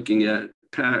I'm looking at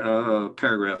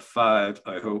paragraph 5,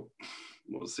 I hope.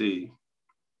 We'll see.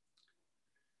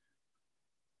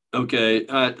 Okay,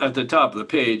 at the top of the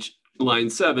page, line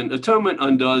 7, atonement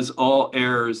undoes all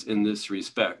errors in this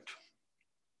respect.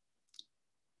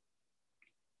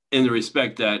 In the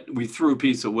respect that we threw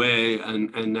peace away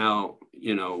and now,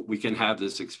 you know, we can have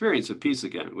this experience of peace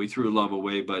again. We threw love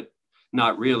away, but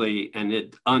not really. And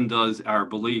it undoes our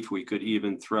belief we could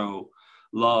even throw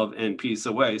love and peace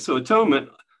away. So atonement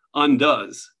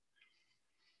undoes.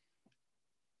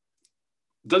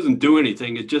 Doesn't do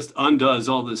anything. It just undoes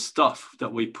all this stuff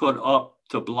that we put up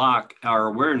to block our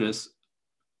awareness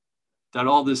that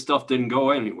all this stuff didn't go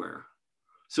anywhere.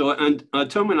 So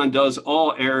atonement undoes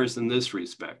all errors in this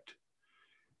respect,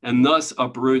 and thus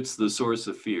uproots the source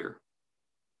of fear.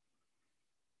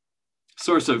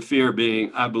 Source of fear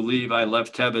being, I believe I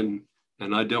left heaven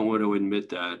and I don't want to admit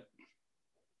that.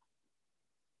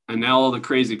 And now all the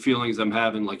crazy feelings I'm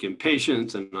having, like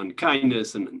impatience and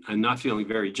unkindness and not feeling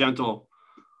very gentle,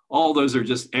 all those are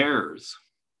just errors.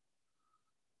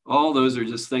 All those are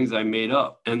just things I made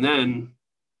up and then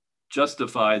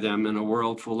justify them in a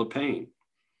world full of pain.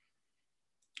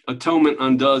 Atonement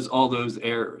undoes all those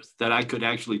errors, that I could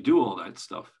actually do all that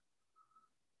stuff,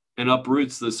 and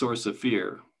uproots the source of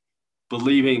fear,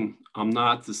 believing I'm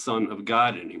not the son of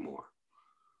God anymore.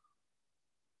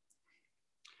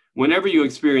 Whenever you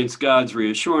experience God's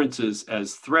reassurances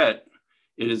as threat,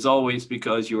 it is always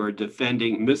because you are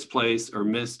defending misplaced or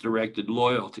misdirected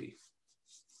loyalty.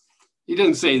 He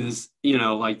doesn't say this, you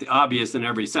know, like the obvious in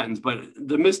every sentence, but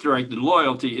the misdirected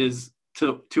loyalty is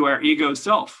to our ego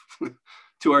self,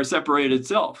 to our separated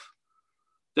self.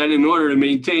 that in order to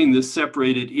maintain this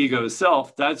separated ego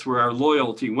self, that's where our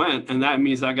loyalty went. And that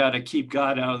means I got to keep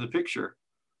God out of the picture.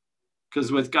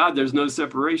 Because with God, there's no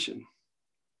separation.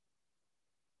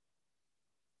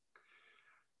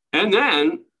 And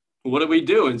then what do we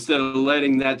do instead of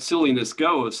letting that silliness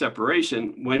go of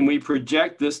separation? When we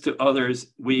project this to others,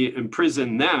 we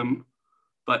imprison them,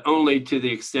 but only to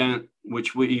the extent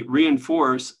which we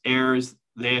reinforce errors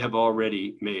they have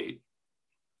already made.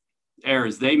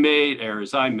 Errors they made,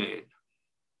 errors I made.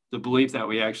 The belief that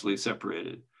we actually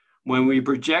separated. When we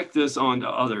project this onto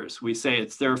others, we say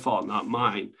it's their fault, not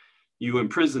mine. You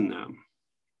imprison them.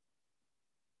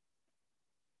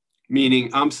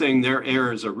 Meaning I'm saying their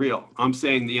errors are real. I'm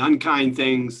saying the unkind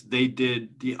things they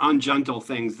did, the ungentle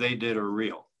things they did are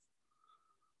real.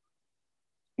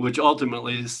 Which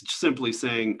ultimately is simply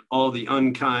saying all the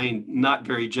unkind, not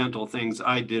very gentle things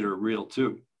I did are real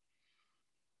too.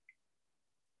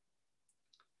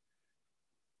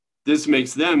 This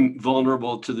makes them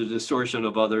vulnerable to the distortion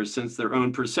of others since their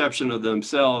own perception of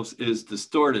themselves is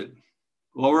distorted.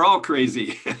 Well, we're all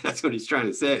crazy. That's what he's trying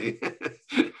to say.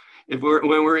 When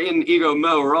we're in ego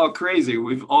mode, we're all crazy.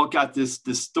 We've all got this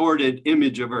distorted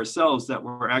image of ourselves that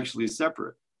we're actually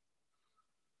separate.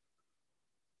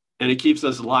 And it keeps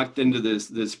us locked into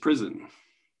this prison.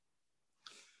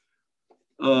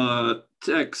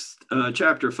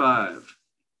 Chapter 5.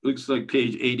 Looks like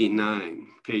page 89.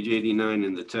 Page 89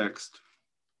 in the text.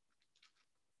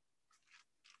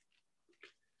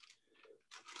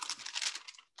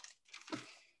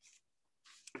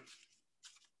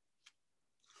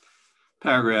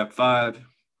 Paragraph 5.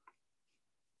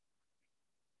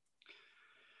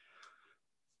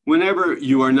 Whenever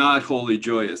you are not wholly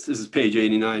joyous, this is page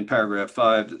 89, paragraph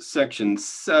 5, section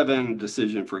 7,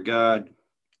 Decision for God,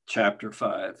 chapter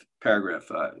 5, paragraph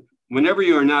 5. Whenever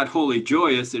you are not wholly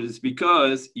joyous, it is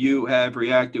because you have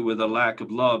reacted with a lack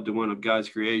of love to one of God's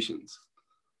creations.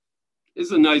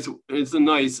 It's a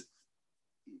nice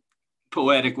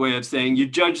poetic way of saying you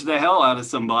judge the hell out of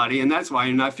somebody, and that's why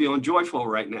you're not feeling joyful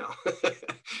right now.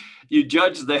 You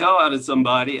judge the hell out of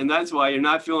somebody, and that's why you're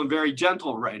not feeling very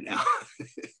gentle right now.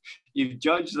 You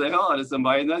judge the hell out of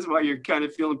somebody, and that's why you're kind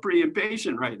of feeling pretty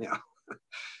impatient right now.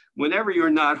 Whenever you're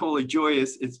not wholly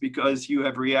joyous, it's because you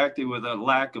have reacted with a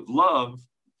lack of love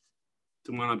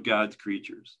to one of God's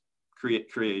creations.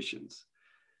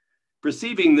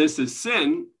 Perceiving this as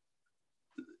sin,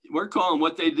 we're calling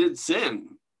what they did sin.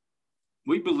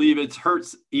 We believe it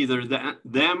hurts either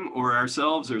them or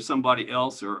ourselves or somebody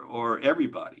else or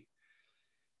everybody.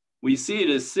 We see it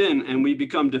as sin and we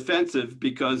become defensive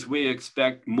because we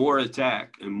expect more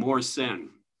attack and more sin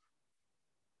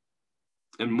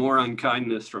and more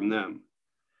unkindness from them.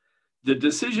 The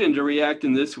decision to react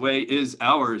in this way is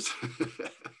ours.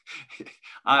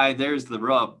 There's the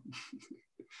rub.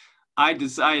 I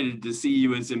decided to see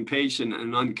you as impatient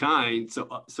and unkind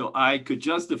so I could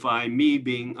justify me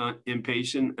being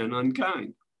impatient and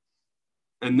unkind.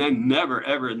 And then never,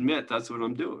 ever admit that's what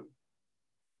I'm doing.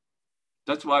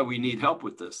 That's why we need help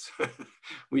with this.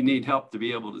 We need help to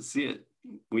be able to see it.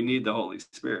 We need the Holy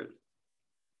Spirit.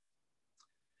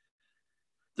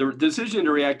 The decision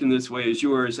to react in this way is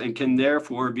yours and can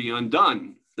therefore be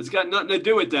undone. It's got nothing to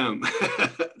do with them.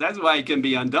 That's why it can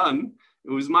be undone. It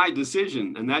was my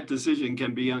decision, and that decision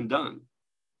can be undone.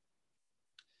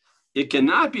 It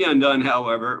cannot be undone,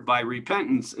 however, by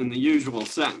repentance in the usual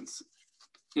sense.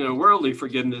 Worldly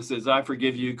forgiveness is, I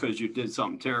forgive you because you did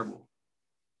something terrible,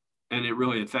 and it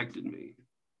really affected me.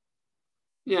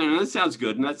 That sounds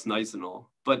good, and that's nice and all.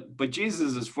 But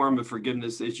Jesus' form of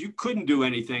forgiveness is you couldn't do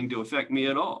anything to affect me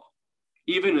at all,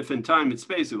 even if in time and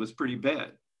space it was pretty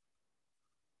bad.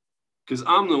 Because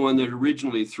I'm the one that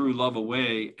originally threw love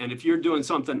away. And if you're doing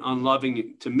something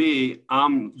unloving to me,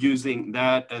 I'm using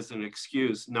that as an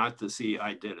excuse not to see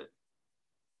I did it.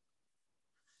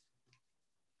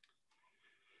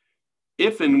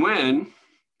 If and when,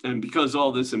 and because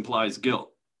all this implies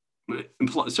guilt,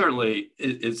 certainly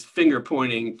it's finger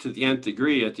pointing to the nth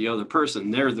degree at the other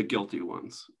person. They're the guilty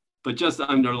ones. But just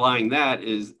underlying that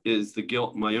is the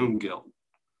guilt, my own guilt.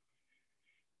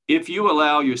 If you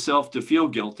allow yourself to feel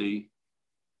guilty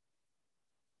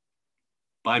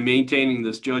by maintaining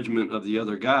this judgment of the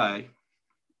other guy,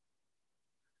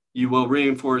 you will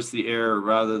reinforce the error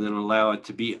rather than allow it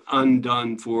to be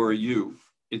undone for you.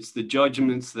 It's the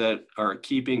judgments that are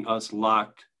keeping us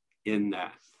locked in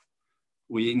that.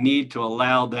 We need to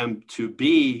allow them to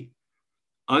be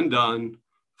undone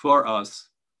for us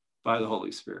by the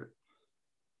Holy Spirit.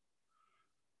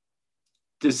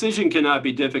 Decision cannot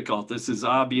be difficult. This is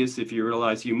obvious if you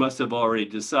realize you must have already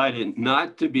decided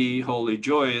not to be wholly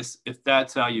joyous if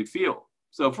that's how you feel.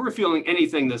 So if we're feeling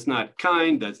anything that's not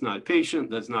kind, that's not patient,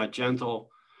 that's not gentle,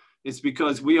 it's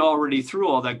because we already threw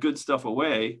all that good stuff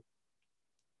away,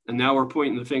 and now we're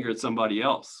pointing the finger at somebody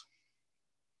else.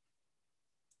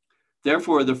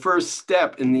 Therefore, the first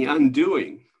step in the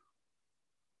undoing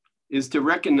is to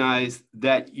recognize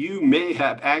that you may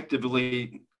have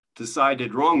actively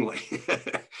decided wrongly.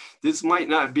 This might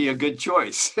not be a good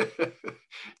choice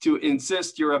to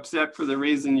insist you're upset for the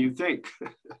reason you think.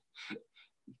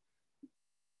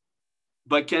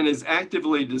 But can as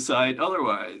actively decide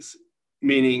otherwise,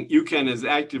 meaning you can as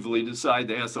actively decide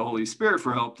to ask the Holy Spirit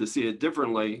for help to see it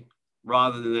differently,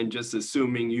 rather than just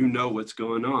assuming you know what's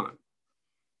going on.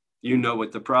 You know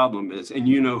what the problem is, and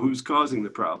you know who's causing the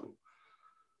problem.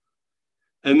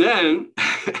 And then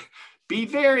be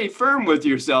very firm with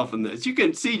yourself in this. You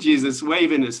can see Jesus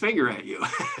waving his finger at you.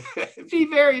 Be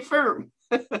very firm.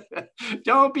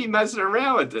 Don't be messing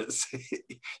around with this.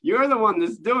 You're the one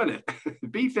that's doing it.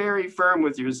 Be very firm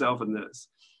with yourself in this.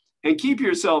 And keep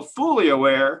yourself fully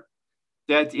aware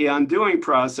that the undoing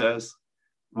process,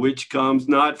 which comes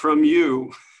not from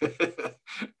you,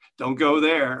 don't go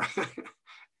there.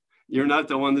 You're not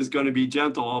the one that's going to be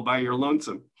gentle all by your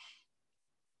lonesome.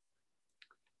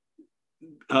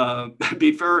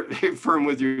 Be firm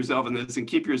with yourself in this and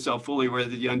keep yourself fully aware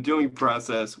that the undoing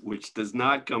process, which does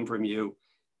not come from you,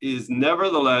 is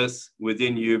nevertheless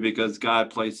within you because God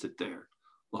placed it there.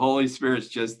 The Holy Spirit's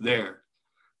just there,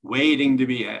 waiting to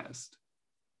be asked.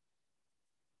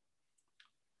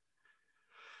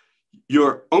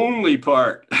 Your only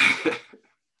part,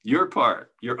 your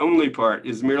only part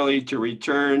is merely to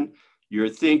return your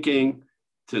thinking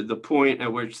to the point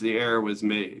at which the error was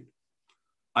made.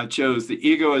 I chose the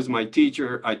ego as my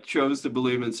teacher. I chose to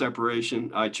believe in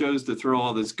separation. I chose to throw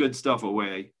all this good stuff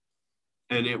away.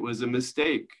 And it was a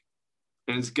mistake.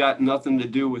 And it's got nothing to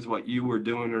do with what you were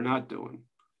doing or not doing.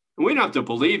 And we don't have to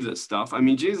believe this stuff. I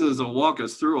mean, Jesus will walk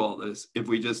us through all this if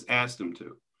we just asked him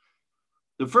to.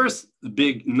 The first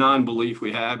big non-belief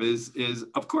we have is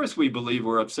of course we believe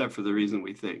we're upset for the reason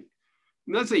we think.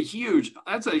 And that's a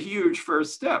huge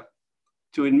first step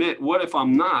to admit, what if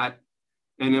I'm not?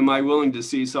 And am I willing to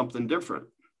see something different?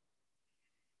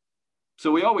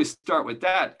 So we always start with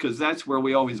that because that's where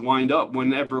we always wind up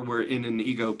whenever we're in an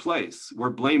ego place. We're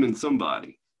blaming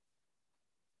somebody.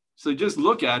 So just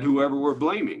look at whoever we're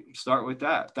blaming. Start with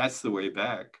that. That's the way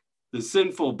back. The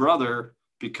sinful brother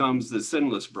becomes the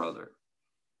sinless brother,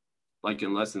 like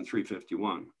in lesson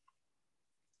 351.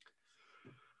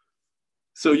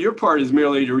 So your part is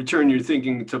merely to return your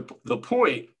thinking to the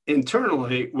point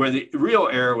internally where the real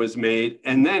error was made,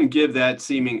 and then give that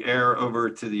seeming error over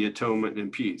to the atonement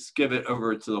and peace. Give it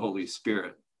over to the Holy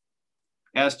Spirit.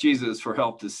 Ask Jesus for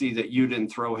help to see that you didn't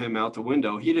throw him out the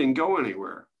window. He didn't go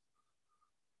anywhere.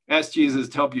 Ask Jesus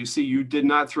to help you see you did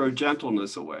not throw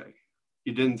gentleness away.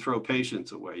 You didn't throw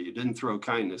patience away. You didn't throw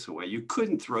kindness away. You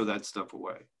couldn't throw that stuff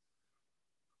away.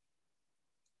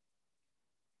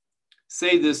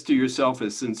 Say this to yourself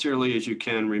as sincerely as you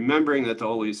can, remembering that the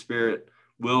Holy Spirit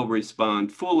will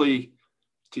respond fully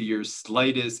to your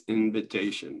slightest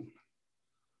invitation.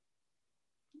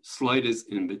 Slightest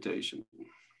invitation.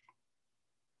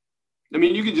 I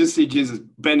mean, you can just see Jesus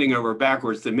bending over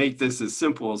backwards to make this as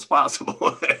simple as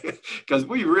possible, because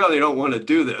we really don't want to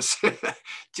do this.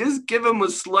 Just give him a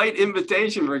slight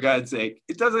invitation, for God's sake.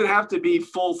 It doesn't have to be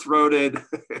full-throated.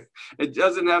 It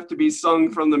doesn't have to be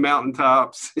sung from the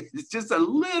mountaintops. It's just a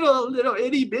little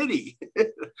itty-bitty,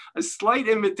 a slight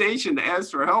invitation to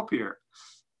ask for help here.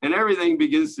 And everything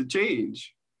begins to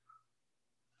change.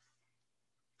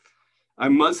 I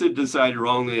must have decided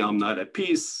wrongly. I'm not at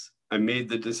peace. I made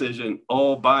the decision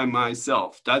all by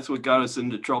myself. That's what got us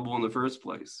into trouble in the first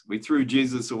place. We threw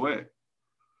Jesus away.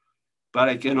 But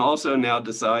I can also now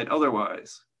decide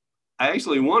otherwise. I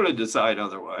actually want to decide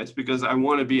otherwise because I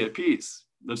want to be at peace.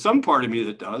 There's some part of me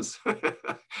that does.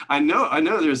 I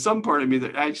know there's some part of me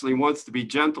that actually wants to be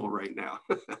gentle right now,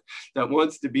 that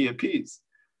wants to be at peace.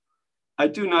 I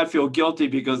do not feel guilty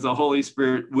because the Holy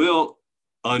Spirit will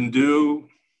undo,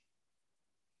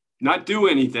 not do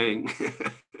anything.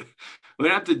 We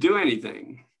don't have to do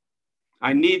anything.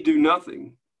 I need do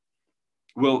nothing.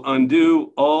 Will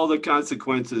undo all the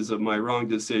consequences of my wrong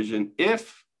decision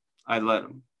if I let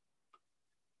him.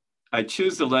 I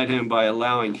choose to let him by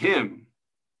allowing him,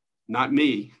 not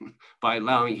me, by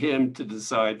allowing him to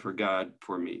decide for God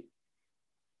for me.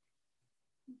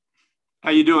 How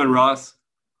you doing, Ross?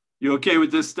 You okay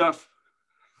with this stuff?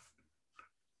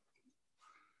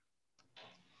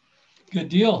 Good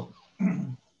deal.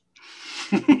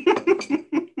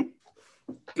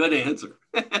 Good answer.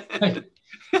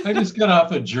 I just got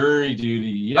off of jury duty.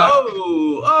 Yeah.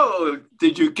 Oh,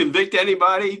 did you convict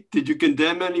anybody? Did you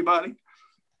condemn anybody?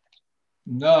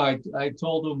 No, I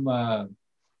told him,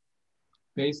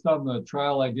 based on the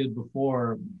trial I did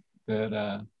before, that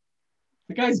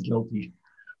the guy's guilty.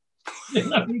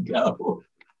 Let me go.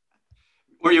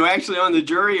 Were you actually on the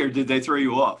jury or did they throw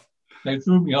you off? They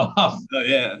threw me off. Oh,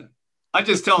 yeah. I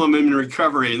just tell them I'm in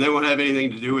recovery and they won't have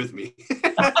anything to do with me.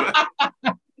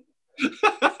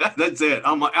 That's it.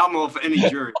 I'm off any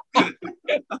jury.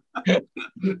 I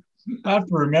have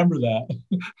to remember that.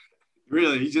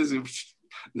 Really,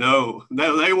 no,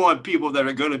 they want people that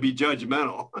are going to be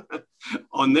judgmental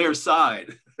on their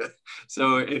side.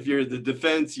 So if you're the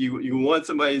defense, you want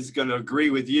somebody who's going to agree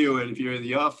with you. And if you're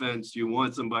the offense, you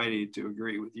want somebody to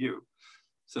agree with you.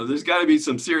 So there's got to be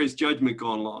some serious judgment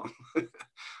going along.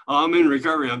 I'm in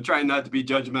recovery. I'm trying not to be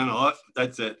judgmental.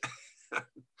 That's it.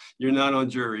 You're not on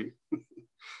jury.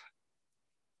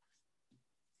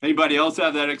 Anybody else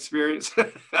have that experience?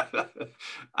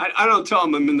 I don't tell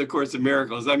them I'm in the Course of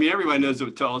Miracles. I mean, everybody knows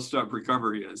what 12-step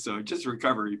recovery is. So just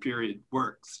recovery, period,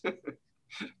 works.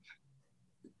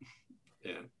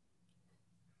 Yeah.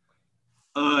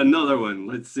 Another one.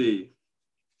 Let's see.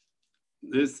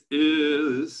 This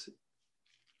is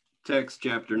text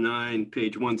chapter 9,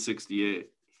 page 168.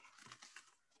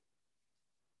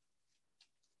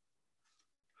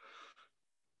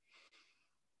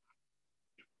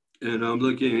 And I'm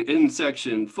looking in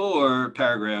section 4,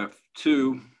 paragraph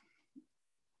 2,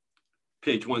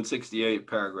 page 168,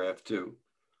 paragraph 2.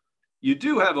 You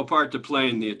do have a part to play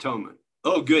in the atonement.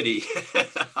 Oh, goody.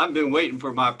 I've been waiting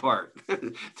for my part.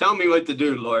 Tell me what to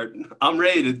do, Lord. I'm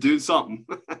ready to do something.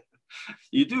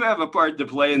 You do have a part to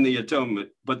play in the atonement,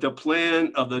 but the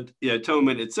plan of the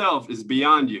atonement itself is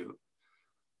beyond you.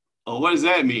 Oh, what does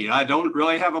that mean? I don't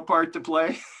really have a part to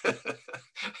play?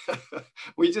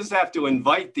 We just have to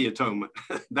invite the atonement.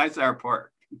 That's our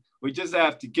part. We just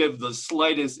have to give the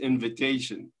slightest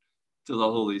invitation to the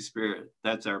Holy Spirit.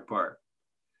 That's our part.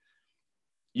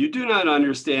 You do not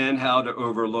understand how to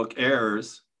overlook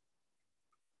errors,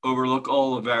 overlook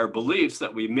all of our beliefs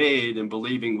that we made in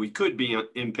believing we could be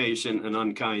impatient and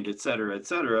unkind,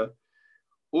 etc.,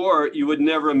 or you would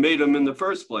never have made them in the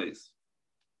first place.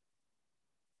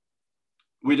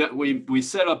 We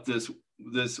set up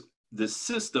this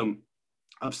system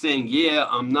of saying, yeah,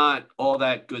 I'm not all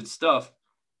that good stuff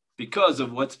because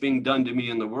of what's being done to me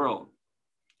in the world.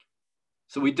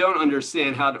 So we don't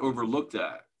understand how to overlook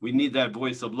that. We need that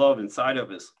voice of love inside of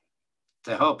us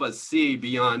to help us see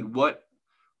beyond what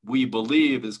we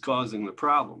believe is causing the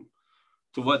problem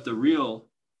to what the real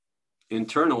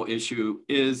internal issue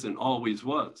is and always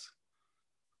was,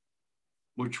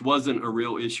 which wasn't a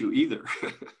real issue either.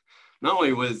 Not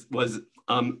only was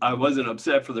I wasn't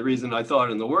upset for the reason I thought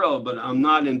in the world, but I'm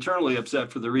not internally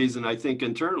upset for the reason I think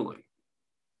internally.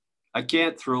 I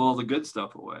can't throw all the good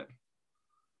stuff away.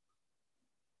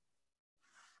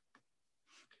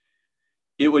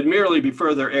 It would merely be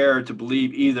further error to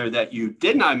believe either that you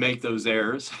did not make those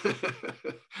errors.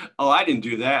 Oh, I didn't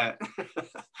do that.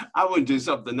 I wouldn't do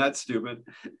something that stupid.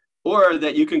 Or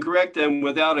that you can correct them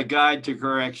without a guide to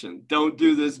correction. Don't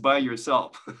do this by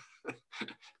yourself.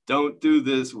 Don't do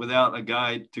this without a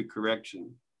guide to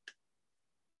correction.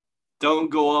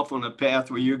 Don't go off on a path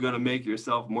where you're going to make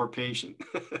yourself more patient,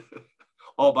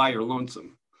 all by your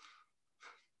lonesome.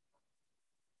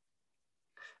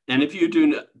 And if you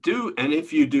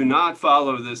do not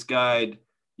follow this guide,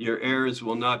 your errors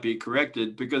will not be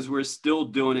corrected because we're still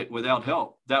doing it without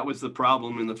help. That was the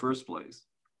problem in the first place.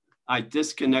 I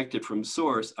disconnected from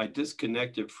source. I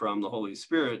disconnected from the Holy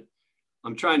Spirit.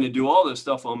 I'm trying to do all this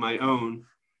stuff on my own.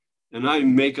 And I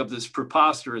make up this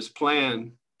preposterous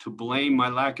plan to blame my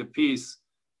lack of peace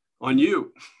on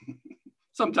you.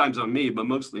 Sometimes on me, but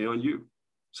mostly on you,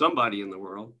 somebody in the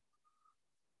world.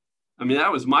 I mean,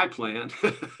 that was my plan.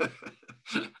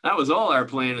 That was all our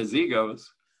plan as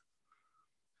egos.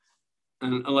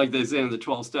 And like they say in the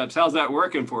 12 steps, how's that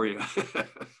working for you?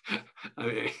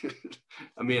 I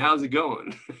mean, how's it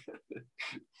going?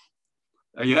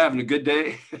 Are you having a good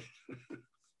day?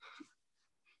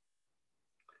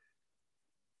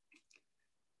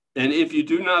 And if you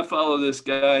do not follow this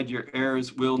guide, your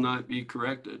errors will not be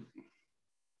corrected.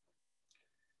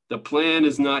 The plan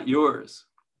is not yours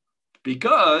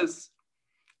because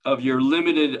of your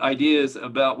limited ideas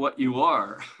about what you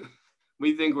are.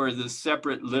 We think we're this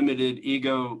separate, limited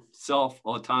ego,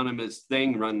 self-autonomous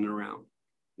thing running around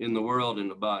in the world, in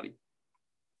the body.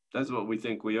 That's what we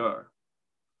think we are.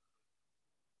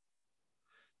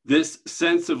 This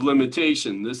sense of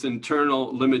limitation, this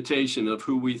internal limitation of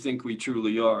who we think we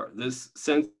truly are, this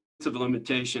sense of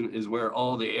limitation is where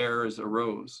all the errors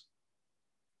arose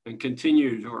and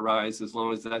continue to arise as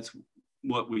long as that's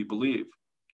what we believe.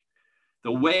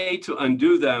 The way to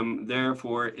undo them,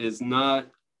 therefore, is not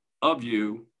of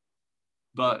you,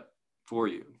 but for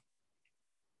you.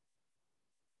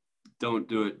 Don't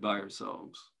do it by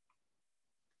yourselves.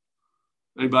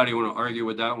 Anybody want to argue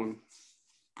with that one?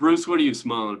 Bruce, what are you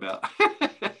smiling about?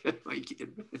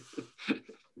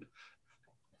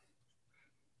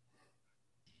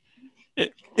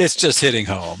 It's just hitting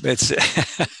home. It's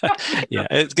yeah,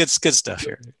 it's good stuff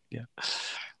here. Yeah.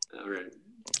 All right.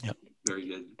 Yep. Very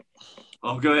good.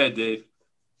 Oh, go ahead, Dave.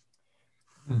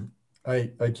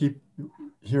 I keep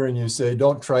hearing you say,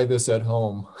 "Don't try this at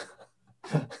home."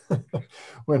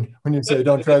 when you say,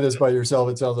 "Don't try this by yourself,"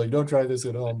 it sounds like "Don't try this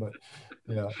at home." But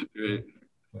yeah. Right.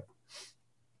 Yeah.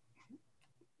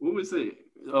 What was it?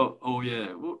 Oh yeah.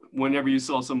 Whenever you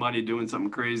saw somebody doing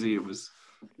something crazy, it was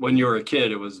when you were a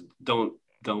kid. It was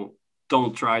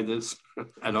don't try this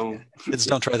at home. Kids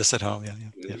don't try this at home.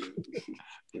 Yeah.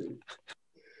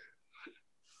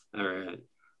 All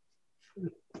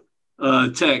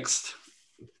right. Text.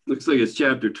 Looks like it's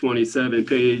chapter 27,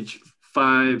 page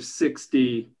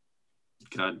 560.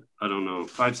 God, I don't know.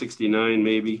 569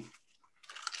 maybe.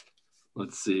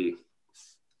 Let's see.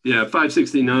 Yeah,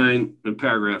 569 in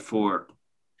paragraph 4.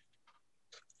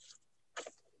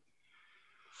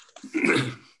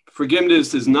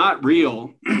 Forgiveness is not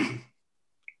real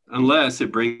unless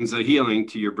it brings a healing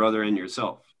to your brother and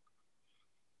yourself.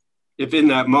 If in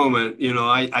that moment,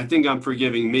 I think I'm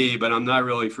forgiving me, but I'm not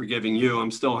really forgiving you,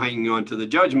 I'm still hanging on to the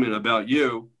judgment about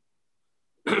you,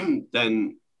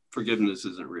 then forgiveness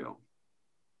isn't real.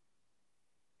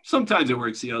 Sometimes it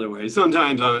works the other way.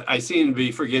 Sometimes I seem to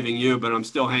be forgiving you, but I'm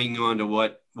still hanging on to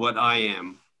what I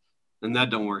am. And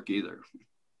that don't work either.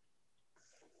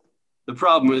 The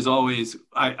problem is always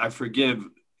I forgive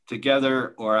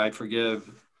together or I forgive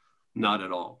not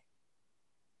at all.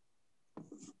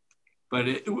 But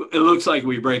it looks like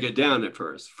we break it down at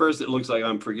first. First, it looks like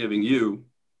I'm forgiving you.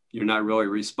 You're not really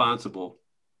responsible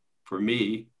for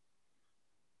me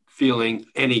feeling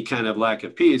any kind of lack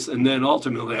of peace. And then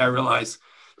ultimately I realize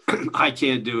I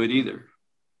can't do it either.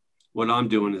 What I'm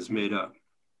doing is made up.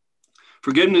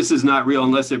 Forgiveness is not real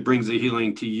unless it brings a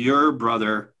healing to your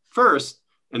brother first,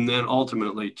 and then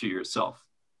ultimately to yourself,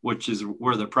 which is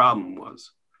where the problem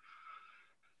was.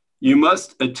 You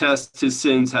must attest his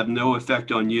sins have no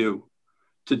effect on you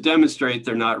to demonstrate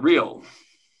they're not real.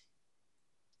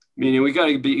 Meaning we got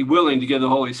to be willing to give the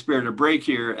Holy Spirit a break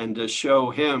here and to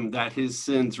show him that his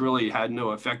sins really had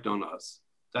no effect on us.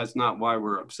 That's not why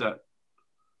we're upset.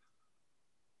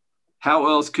 How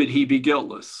else could he be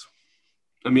guiltless?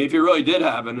 I mean, if he really did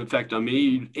have an effect on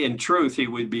me, in truth, he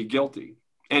would be guilty.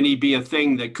 And he'd be a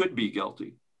thing that could be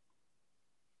guilty.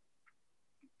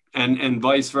 And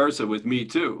vice versa with me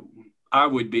too. I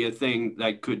would be a thing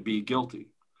that could be guilty.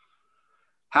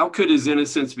 How could his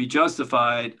innocence be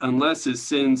justified unless his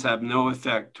sins have no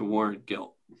effect to warrant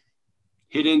guilt?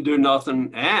 He didn't do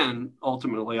nothing, and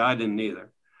ultimately I didn't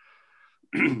either.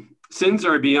 Sins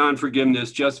are beyond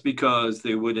forgiveness just because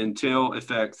they would entail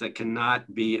effects that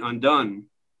cannot be undone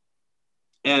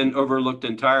and overlooked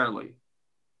entirely.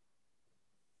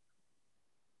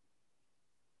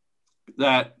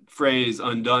 That phrase,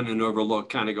 undone and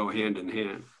overlooked, kind of go hand in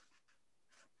hand.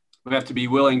 We have to be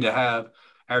willing to have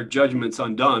our judgments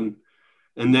undone,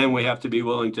 and then we have to be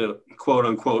willing to, quote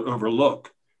unquote,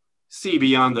 overlook, see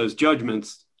beyond those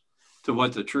judgments to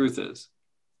what the truth is.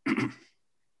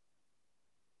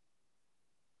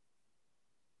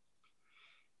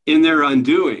 In their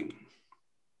undoing,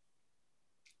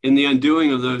 in the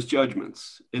undoing of those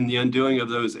judgments, in the undoing of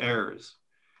those errors,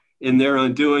 in their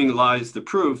undoing lies the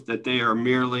proof that they are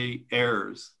merely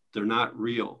errors. They're not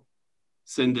real.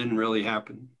 Sin didn't really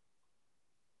happen.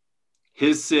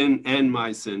 His sin and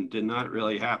my sin did not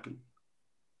really happen.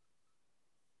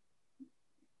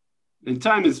 In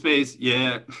time and space,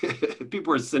 yeah,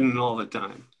 people are sinning all the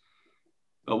time.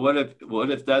 But what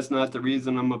if that's not the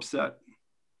reason I'm upset?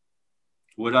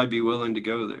 Would I be willing to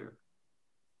go there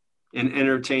and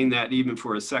entertain that even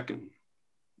for a second?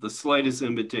 The slightest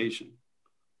invitation.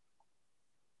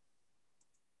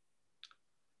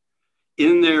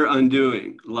 In their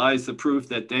undoing lies the proof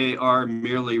that they are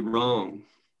merely wrong.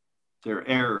 Their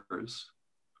errors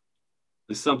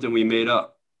is something we made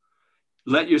up.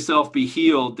 Let yourself be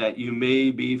healed that you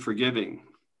may be forgiving,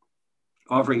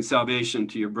 offering salvation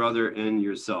to your brother and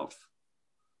yourself.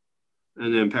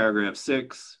 And then paragraph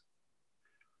 6.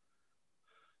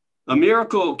 A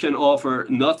miracle can offer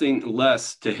nothing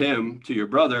less to him, to your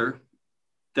brother,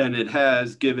 than it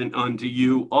has given unto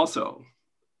you also.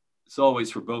 It's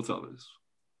always for both of us.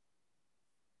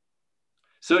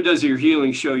 So does your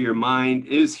healing show your mind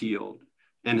is healed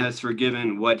and has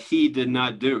forgiven what he did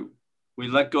not do. We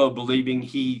let go of believing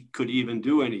he could even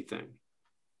do anything.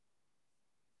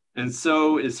 And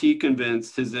so is he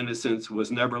convinced his innocence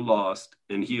was never lost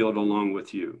and healed along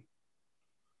with you.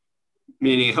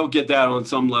 Meaning he'll get that on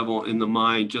some level in the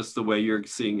mind, just the way you're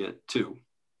seeing it too.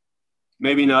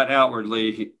 Maybe not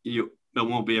outwardly, it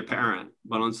won't be apparent,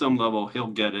 but on some level he'll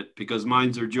get it because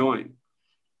minds are joined.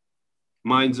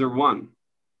 Minds are one.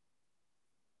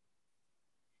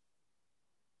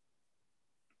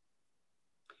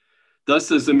 Thus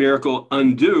does the miracle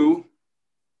undo,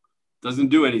 doesn't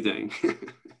do anything.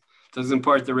 Doesn't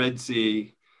part the Red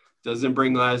Sea, doesn't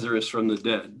bring Lazarus from the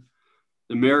dead.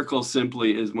 The miracle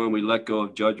simply is when we let go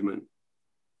of judgment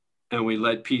and we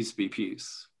let peace be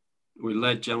peace. We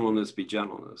let gentleness be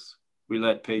gentleness. We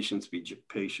let patience be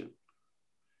patient.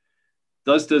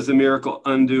 Thus does the miracle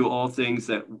undo all things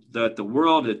that the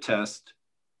world attests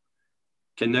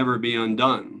can never be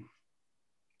undone.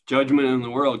 Judgment in the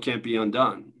world can't be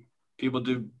undone. People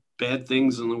do bad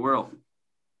things in the world.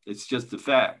 It's just a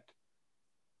fact.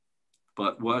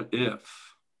 But what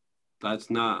if that's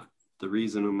not the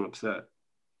reason I'm upset?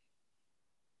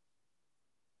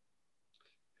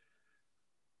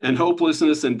 And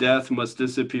hopelessness and death must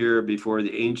disappear before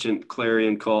the ancient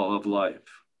clarion call of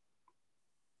life.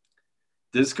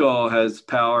 This call has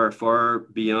power far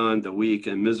beyond the weak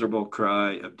and miserable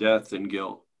cry of death and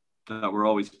guilt that we're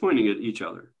always pointing at each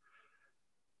other.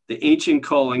 The ancient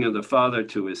calling of the Father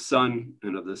to his Son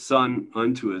and of the Son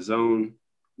unto his own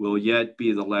will yet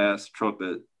be the last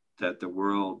trumpet that the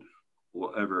world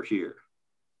will ever hear.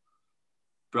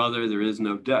 Brother, there is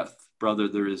no death. Brother,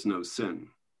 there is no sin.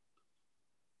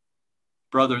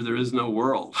 Brother, there is no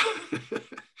world.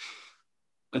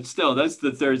 But still, that's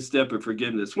the third step of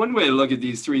forgiveness. One way to look at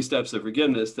these three steps of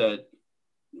forgiveness, that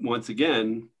once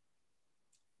again,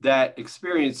 that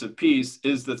experience of peace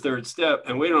is the third step,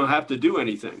 and we don't have to do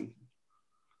anything.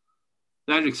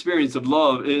 That experience of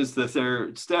love is the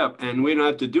third step, and we don't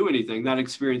have to do anything. That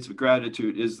experience of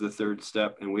gratitude is the third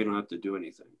step, and we don't have to do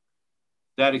anything.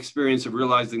 That experience of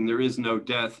realizing there is no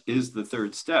death is the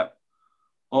third step.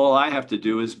 All I have to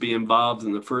do is be involved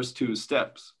in the first two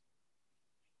steps,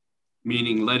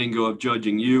 meaning letting go of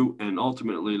judging you and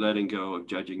ultimately letting go of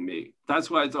judging me.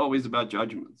 That's why it's always about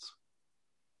judgments.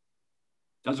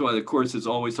 That's why the Course is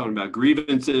always talking about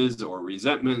grievances or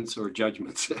resentments or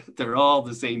judgments. They're all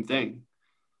the same thing.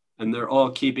 And they're all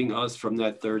keeping us from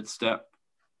that third step.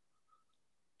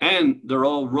 And they're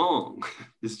all wrong.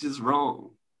 It's just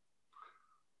wrong.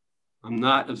 I'm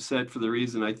not upset for the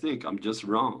reason I think. I'm just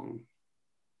wrong.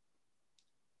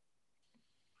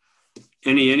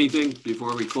 Anything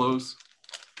before we close?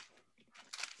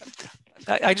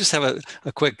 I just have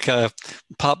a quick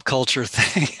pop culture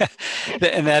thing,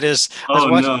 and that is.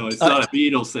 No, it's not a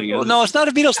Beatles thing. Well, no, it's not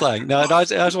a Beatles thing. No,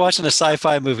 I was watching a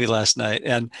sci-fi movie last night,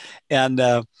 and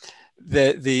the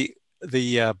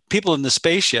people in the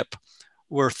spaceship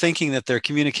were thinking that their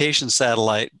communication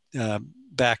satellite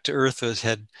back to Earth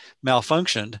had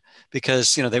malfunctioned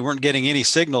because they weren't getting any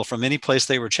signal from any place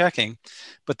they were checking,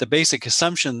 but the basic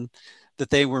assumption that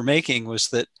they were making was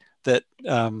that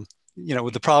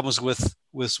with the problems with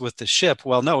the ship,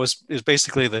 well, no, it was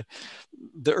basically the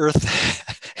Earth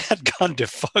had gone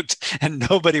defunct and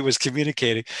nobody was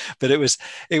communicating. But it was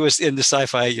in the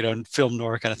sci-fi, film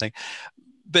noir kind of thing.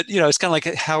 But it's kind of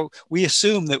like how we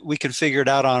assume that we can figure it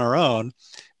out on our own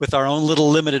with our own little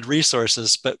limited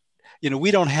resources, but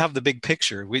we don't have the big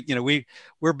picture.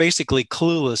 We're basically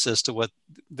clueless as to what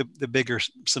the bigger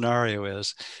scenario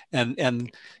is, and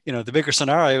the bigger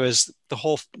scenario is the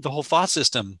whole thought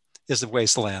system is a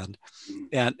wasteland,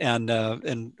 and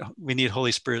we need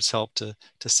Holy Spirit's help to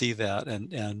see that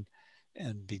and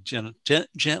be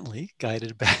gently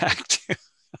guided back to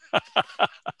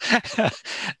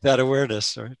that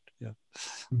awareness, right? Yeah.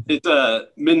 It's a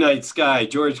Midnight Sky,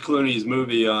 George Clooney's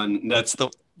movie on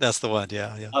Netflix. That's the one.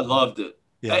 Yeah. I loved it.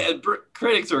 Yeah.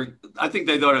 Critics I think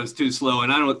they thought it was too slow,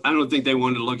 and I don't think they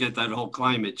wanted to look at that whole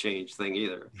climate change thing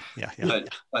either. Yeah. But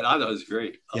I thought it was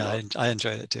great. I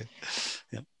enjoyed it too.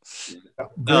 Yeah.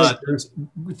 Great.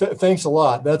 Thanks a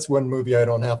lot. That's one movie I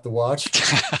don't have to watch.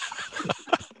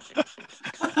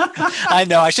 I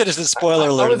know. I should have said spoiler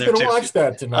alert. I was going to watch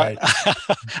that tonight.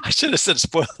 I should have said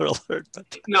spoiler alert.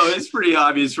 But... No, it's pretty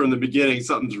obvious from the beginning.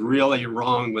 Something's really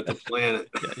wrong with the planet.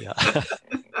 Yeah.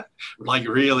 Like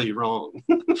really wrong.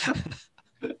 Yeah.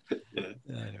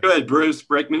 Go ahead, Bruce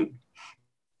Brickman.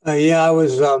 I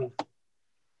was in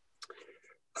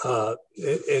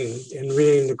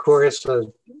reading the Course.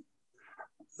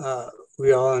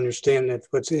 We all understand that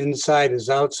what's inside is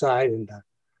outside, and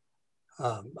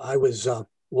I was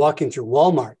walking through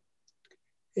Walmart,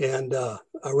 and I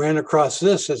ran across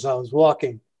this as I was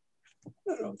walking. I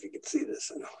don't know if you can see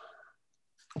this.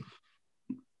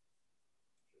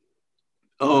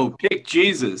 Oh, pick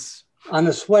Jesus. On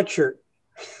a sweatshirt.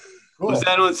 Cool. Was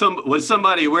that on was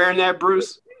somebody wearing that,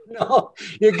 Bruce? No,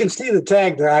 you can see the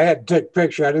tag there. I had to take a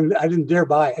picture. I didn't dare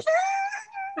buy it.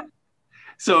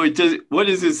 So what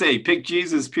does it say? Pick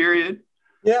Jesus, period?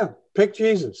 Yeah, pick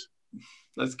Jesus.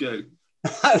 That's good.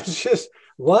 I was just,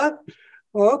 what?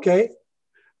 Oh, okay.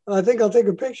 I think I'll take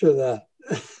a picture of that.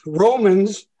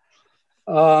 Romans,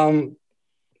 what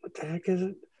the heck is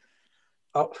it?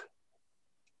 Oh,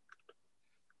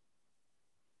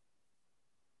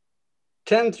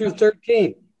 10 through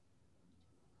 13.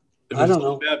 I don't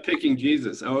know. About picking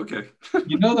Jesus. Oh, okay.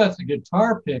 You know that's a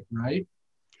guitar pick, right?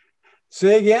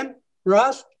 Say again,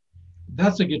 Ross?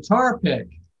 That's a guitar pick.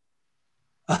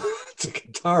 It's a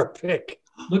guitar pick.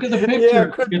 Look at the picture. Yeah,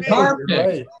 it could be. Guitar You're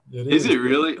pick. right. Is it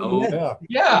really? Oh. Yeah.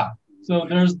 Yeah. So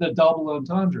there's the double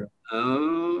entendre.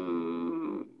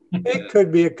 Oh. It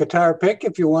could be a guitar pick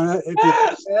if you want to. If you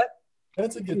want that.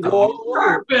 That's a good Go thing. all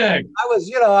over. Perfect. I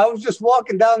was just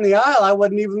walking down the aisle. I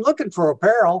wasn't even looking for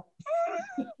apparel.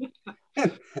 and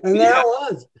there it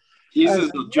was.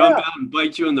 Jesus will jump out and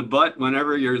bite you in the butt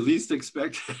whenever you're least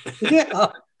expected.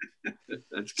 Yeah.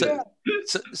 That's good.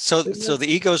 So the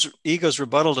ego's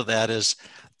rebuttal to that is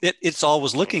it's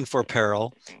always looking for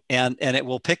peril and it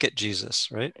will pick at Jesus,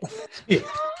 right? Yeah.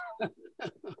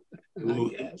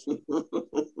 Don't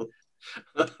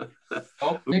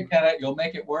pick at it. You'll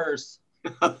make it worse.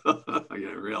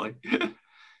 Yeah, really.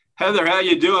 Heather, how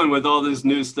you doing with all this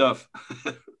new stuff?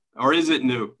 Or is it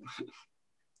new?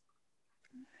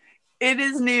 It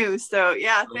is new. So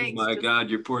yeah, thanks. Oh my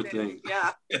God, you poor thing.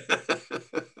 Yeah.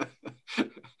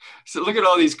 So look at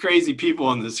all these crazy people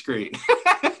on the screen.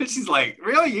 She's like,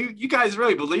 really? You guys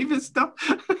really believe this stuff?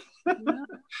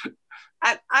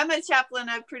 I'm a chaplain.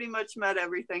 I've pretty much met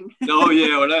everything. Oh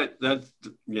yeah, well that's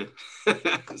yeah.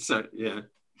 So yeah,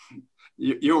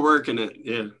 you're working it.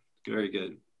 Yeah, very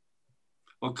good.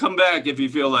 Well, come back if you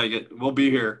feel like it. We'll be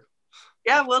here.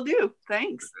 Yeah, will do.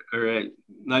 Thanks. All right.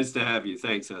 Nice to have you.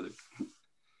 Thanks, Heather.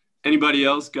 Anybody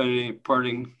else got any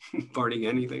parting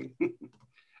anything?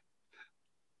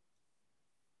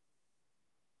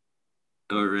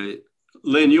 All right.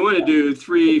 Lynn, you want to do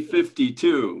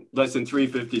 352, lesson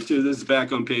 352. This is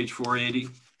back on page 480.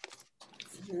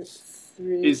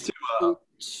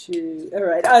 352. All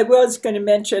right. I was going to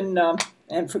mention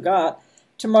and forgot.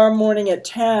 Tomorrow morning at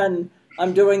 10,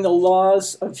 I'm doing the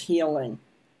laws of healing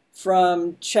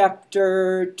from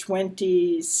chapter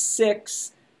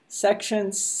 26,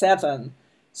 section 7.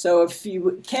 So if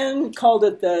you can call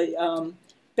it the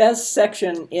best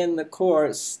section in the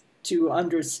course to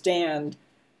understand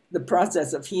the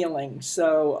process of healing.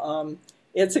 So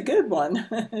it's a good one.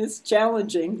 It's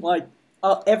challenging, like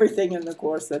everything in the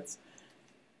course. It's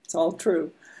all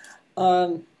true.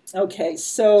 Okay,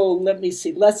 so let me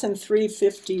see. Lesson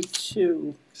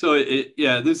 352. So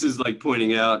this is like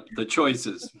pointing out the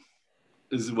choices.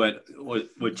 This is what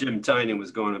Jim Tynan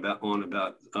was going on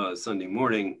about Sunday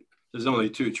morning. There's only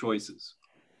two choices.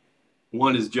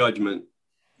 One is judgment.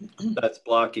 That's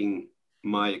blocking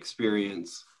my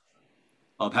experience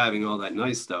of having all that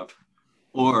nice stuff,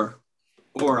 or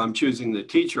I'm choosing the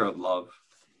teacher of love,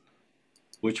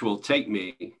 which will take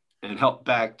me and help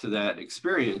back to that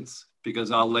experience,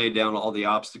 because I'll lay down all the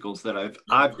obstacles that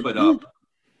I've put up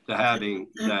to having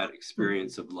that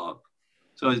experience of love.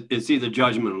 So it's either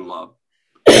judgment or love.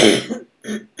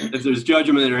 If there's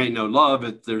judgment, there ain't no love.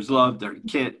 If there's love, there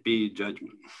can't be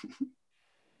judgment.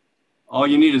 All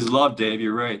you need is love, Dave.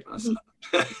 You're right.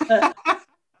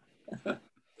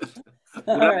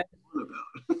 All right.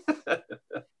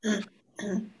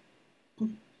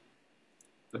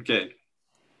 Okay.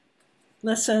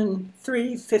 Lesson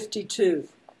 352.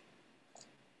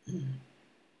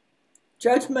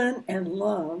 Judgment and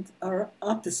love are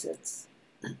opposites.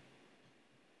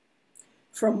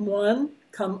 From one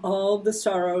come all the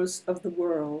sorrows of the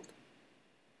world,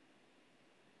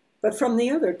 but from the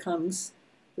other comes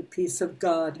the peace of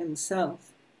God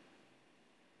himself.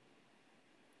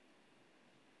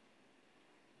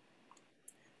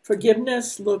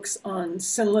 Forgiveness looks on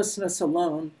sinlessness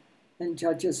alone and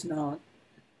judges not.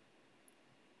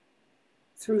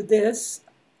 Through this,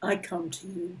 I come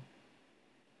to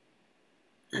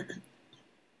you.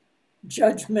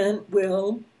 Judgment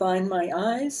will bind my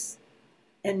eyes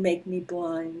and make me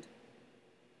blind.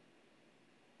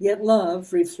 Yet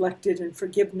love, reflected in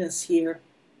forgiveness here,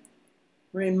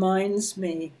 reminds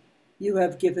me you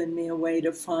have given me a way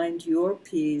to find your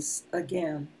peace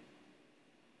again.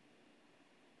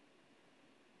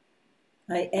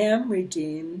 I am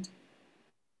redeemed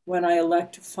when I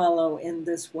elect to follow in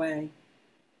this way.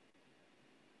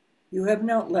 You have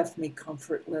not left me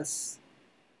comfortless.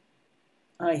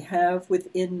 I have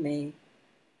within me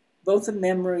both a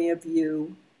memory of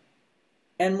you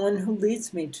and one who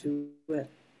leads me to it.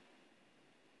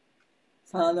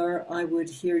 Father, I would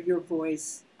hear your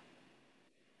voice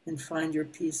and find your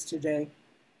peace today,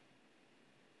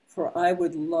 for I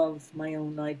would love my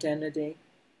own identity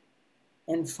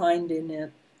and find in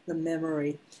it the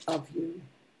memory of you.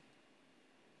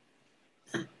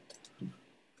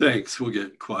 Thanks. We'll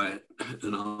get quiet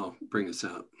and I'll bring us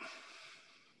out.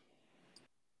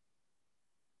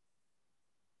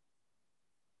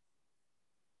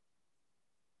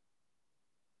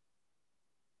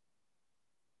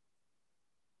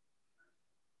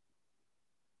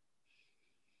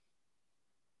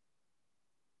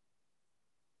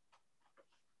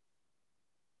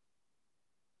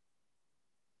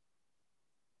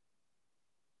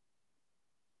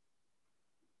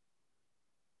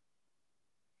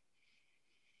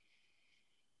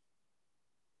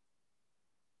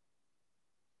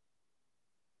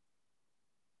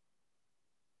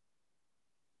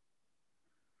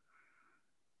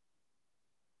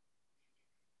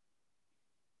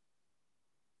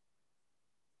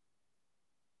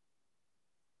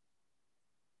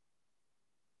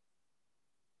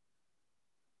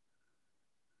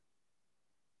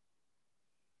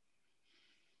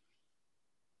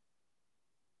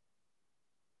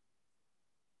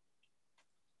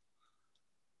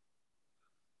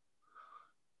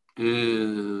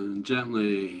 And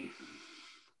gently,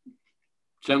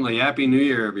 Happy New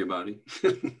Year, everybody.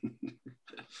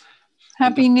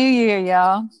 Happy New Year,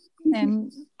 y'all.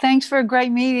 And thanks for a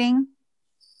great meeting.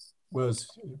 It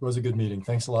was a good meeting.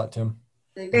 Thanks a lot, Tim.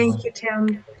 Thank you,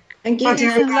 Tim. Thank you.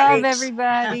 Peace and love,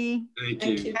 everybody.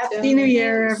 Thank you. Happy New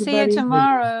Year, See you everybody.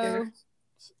 tomorrow.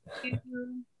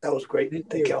 That was great.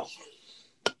 Thank you.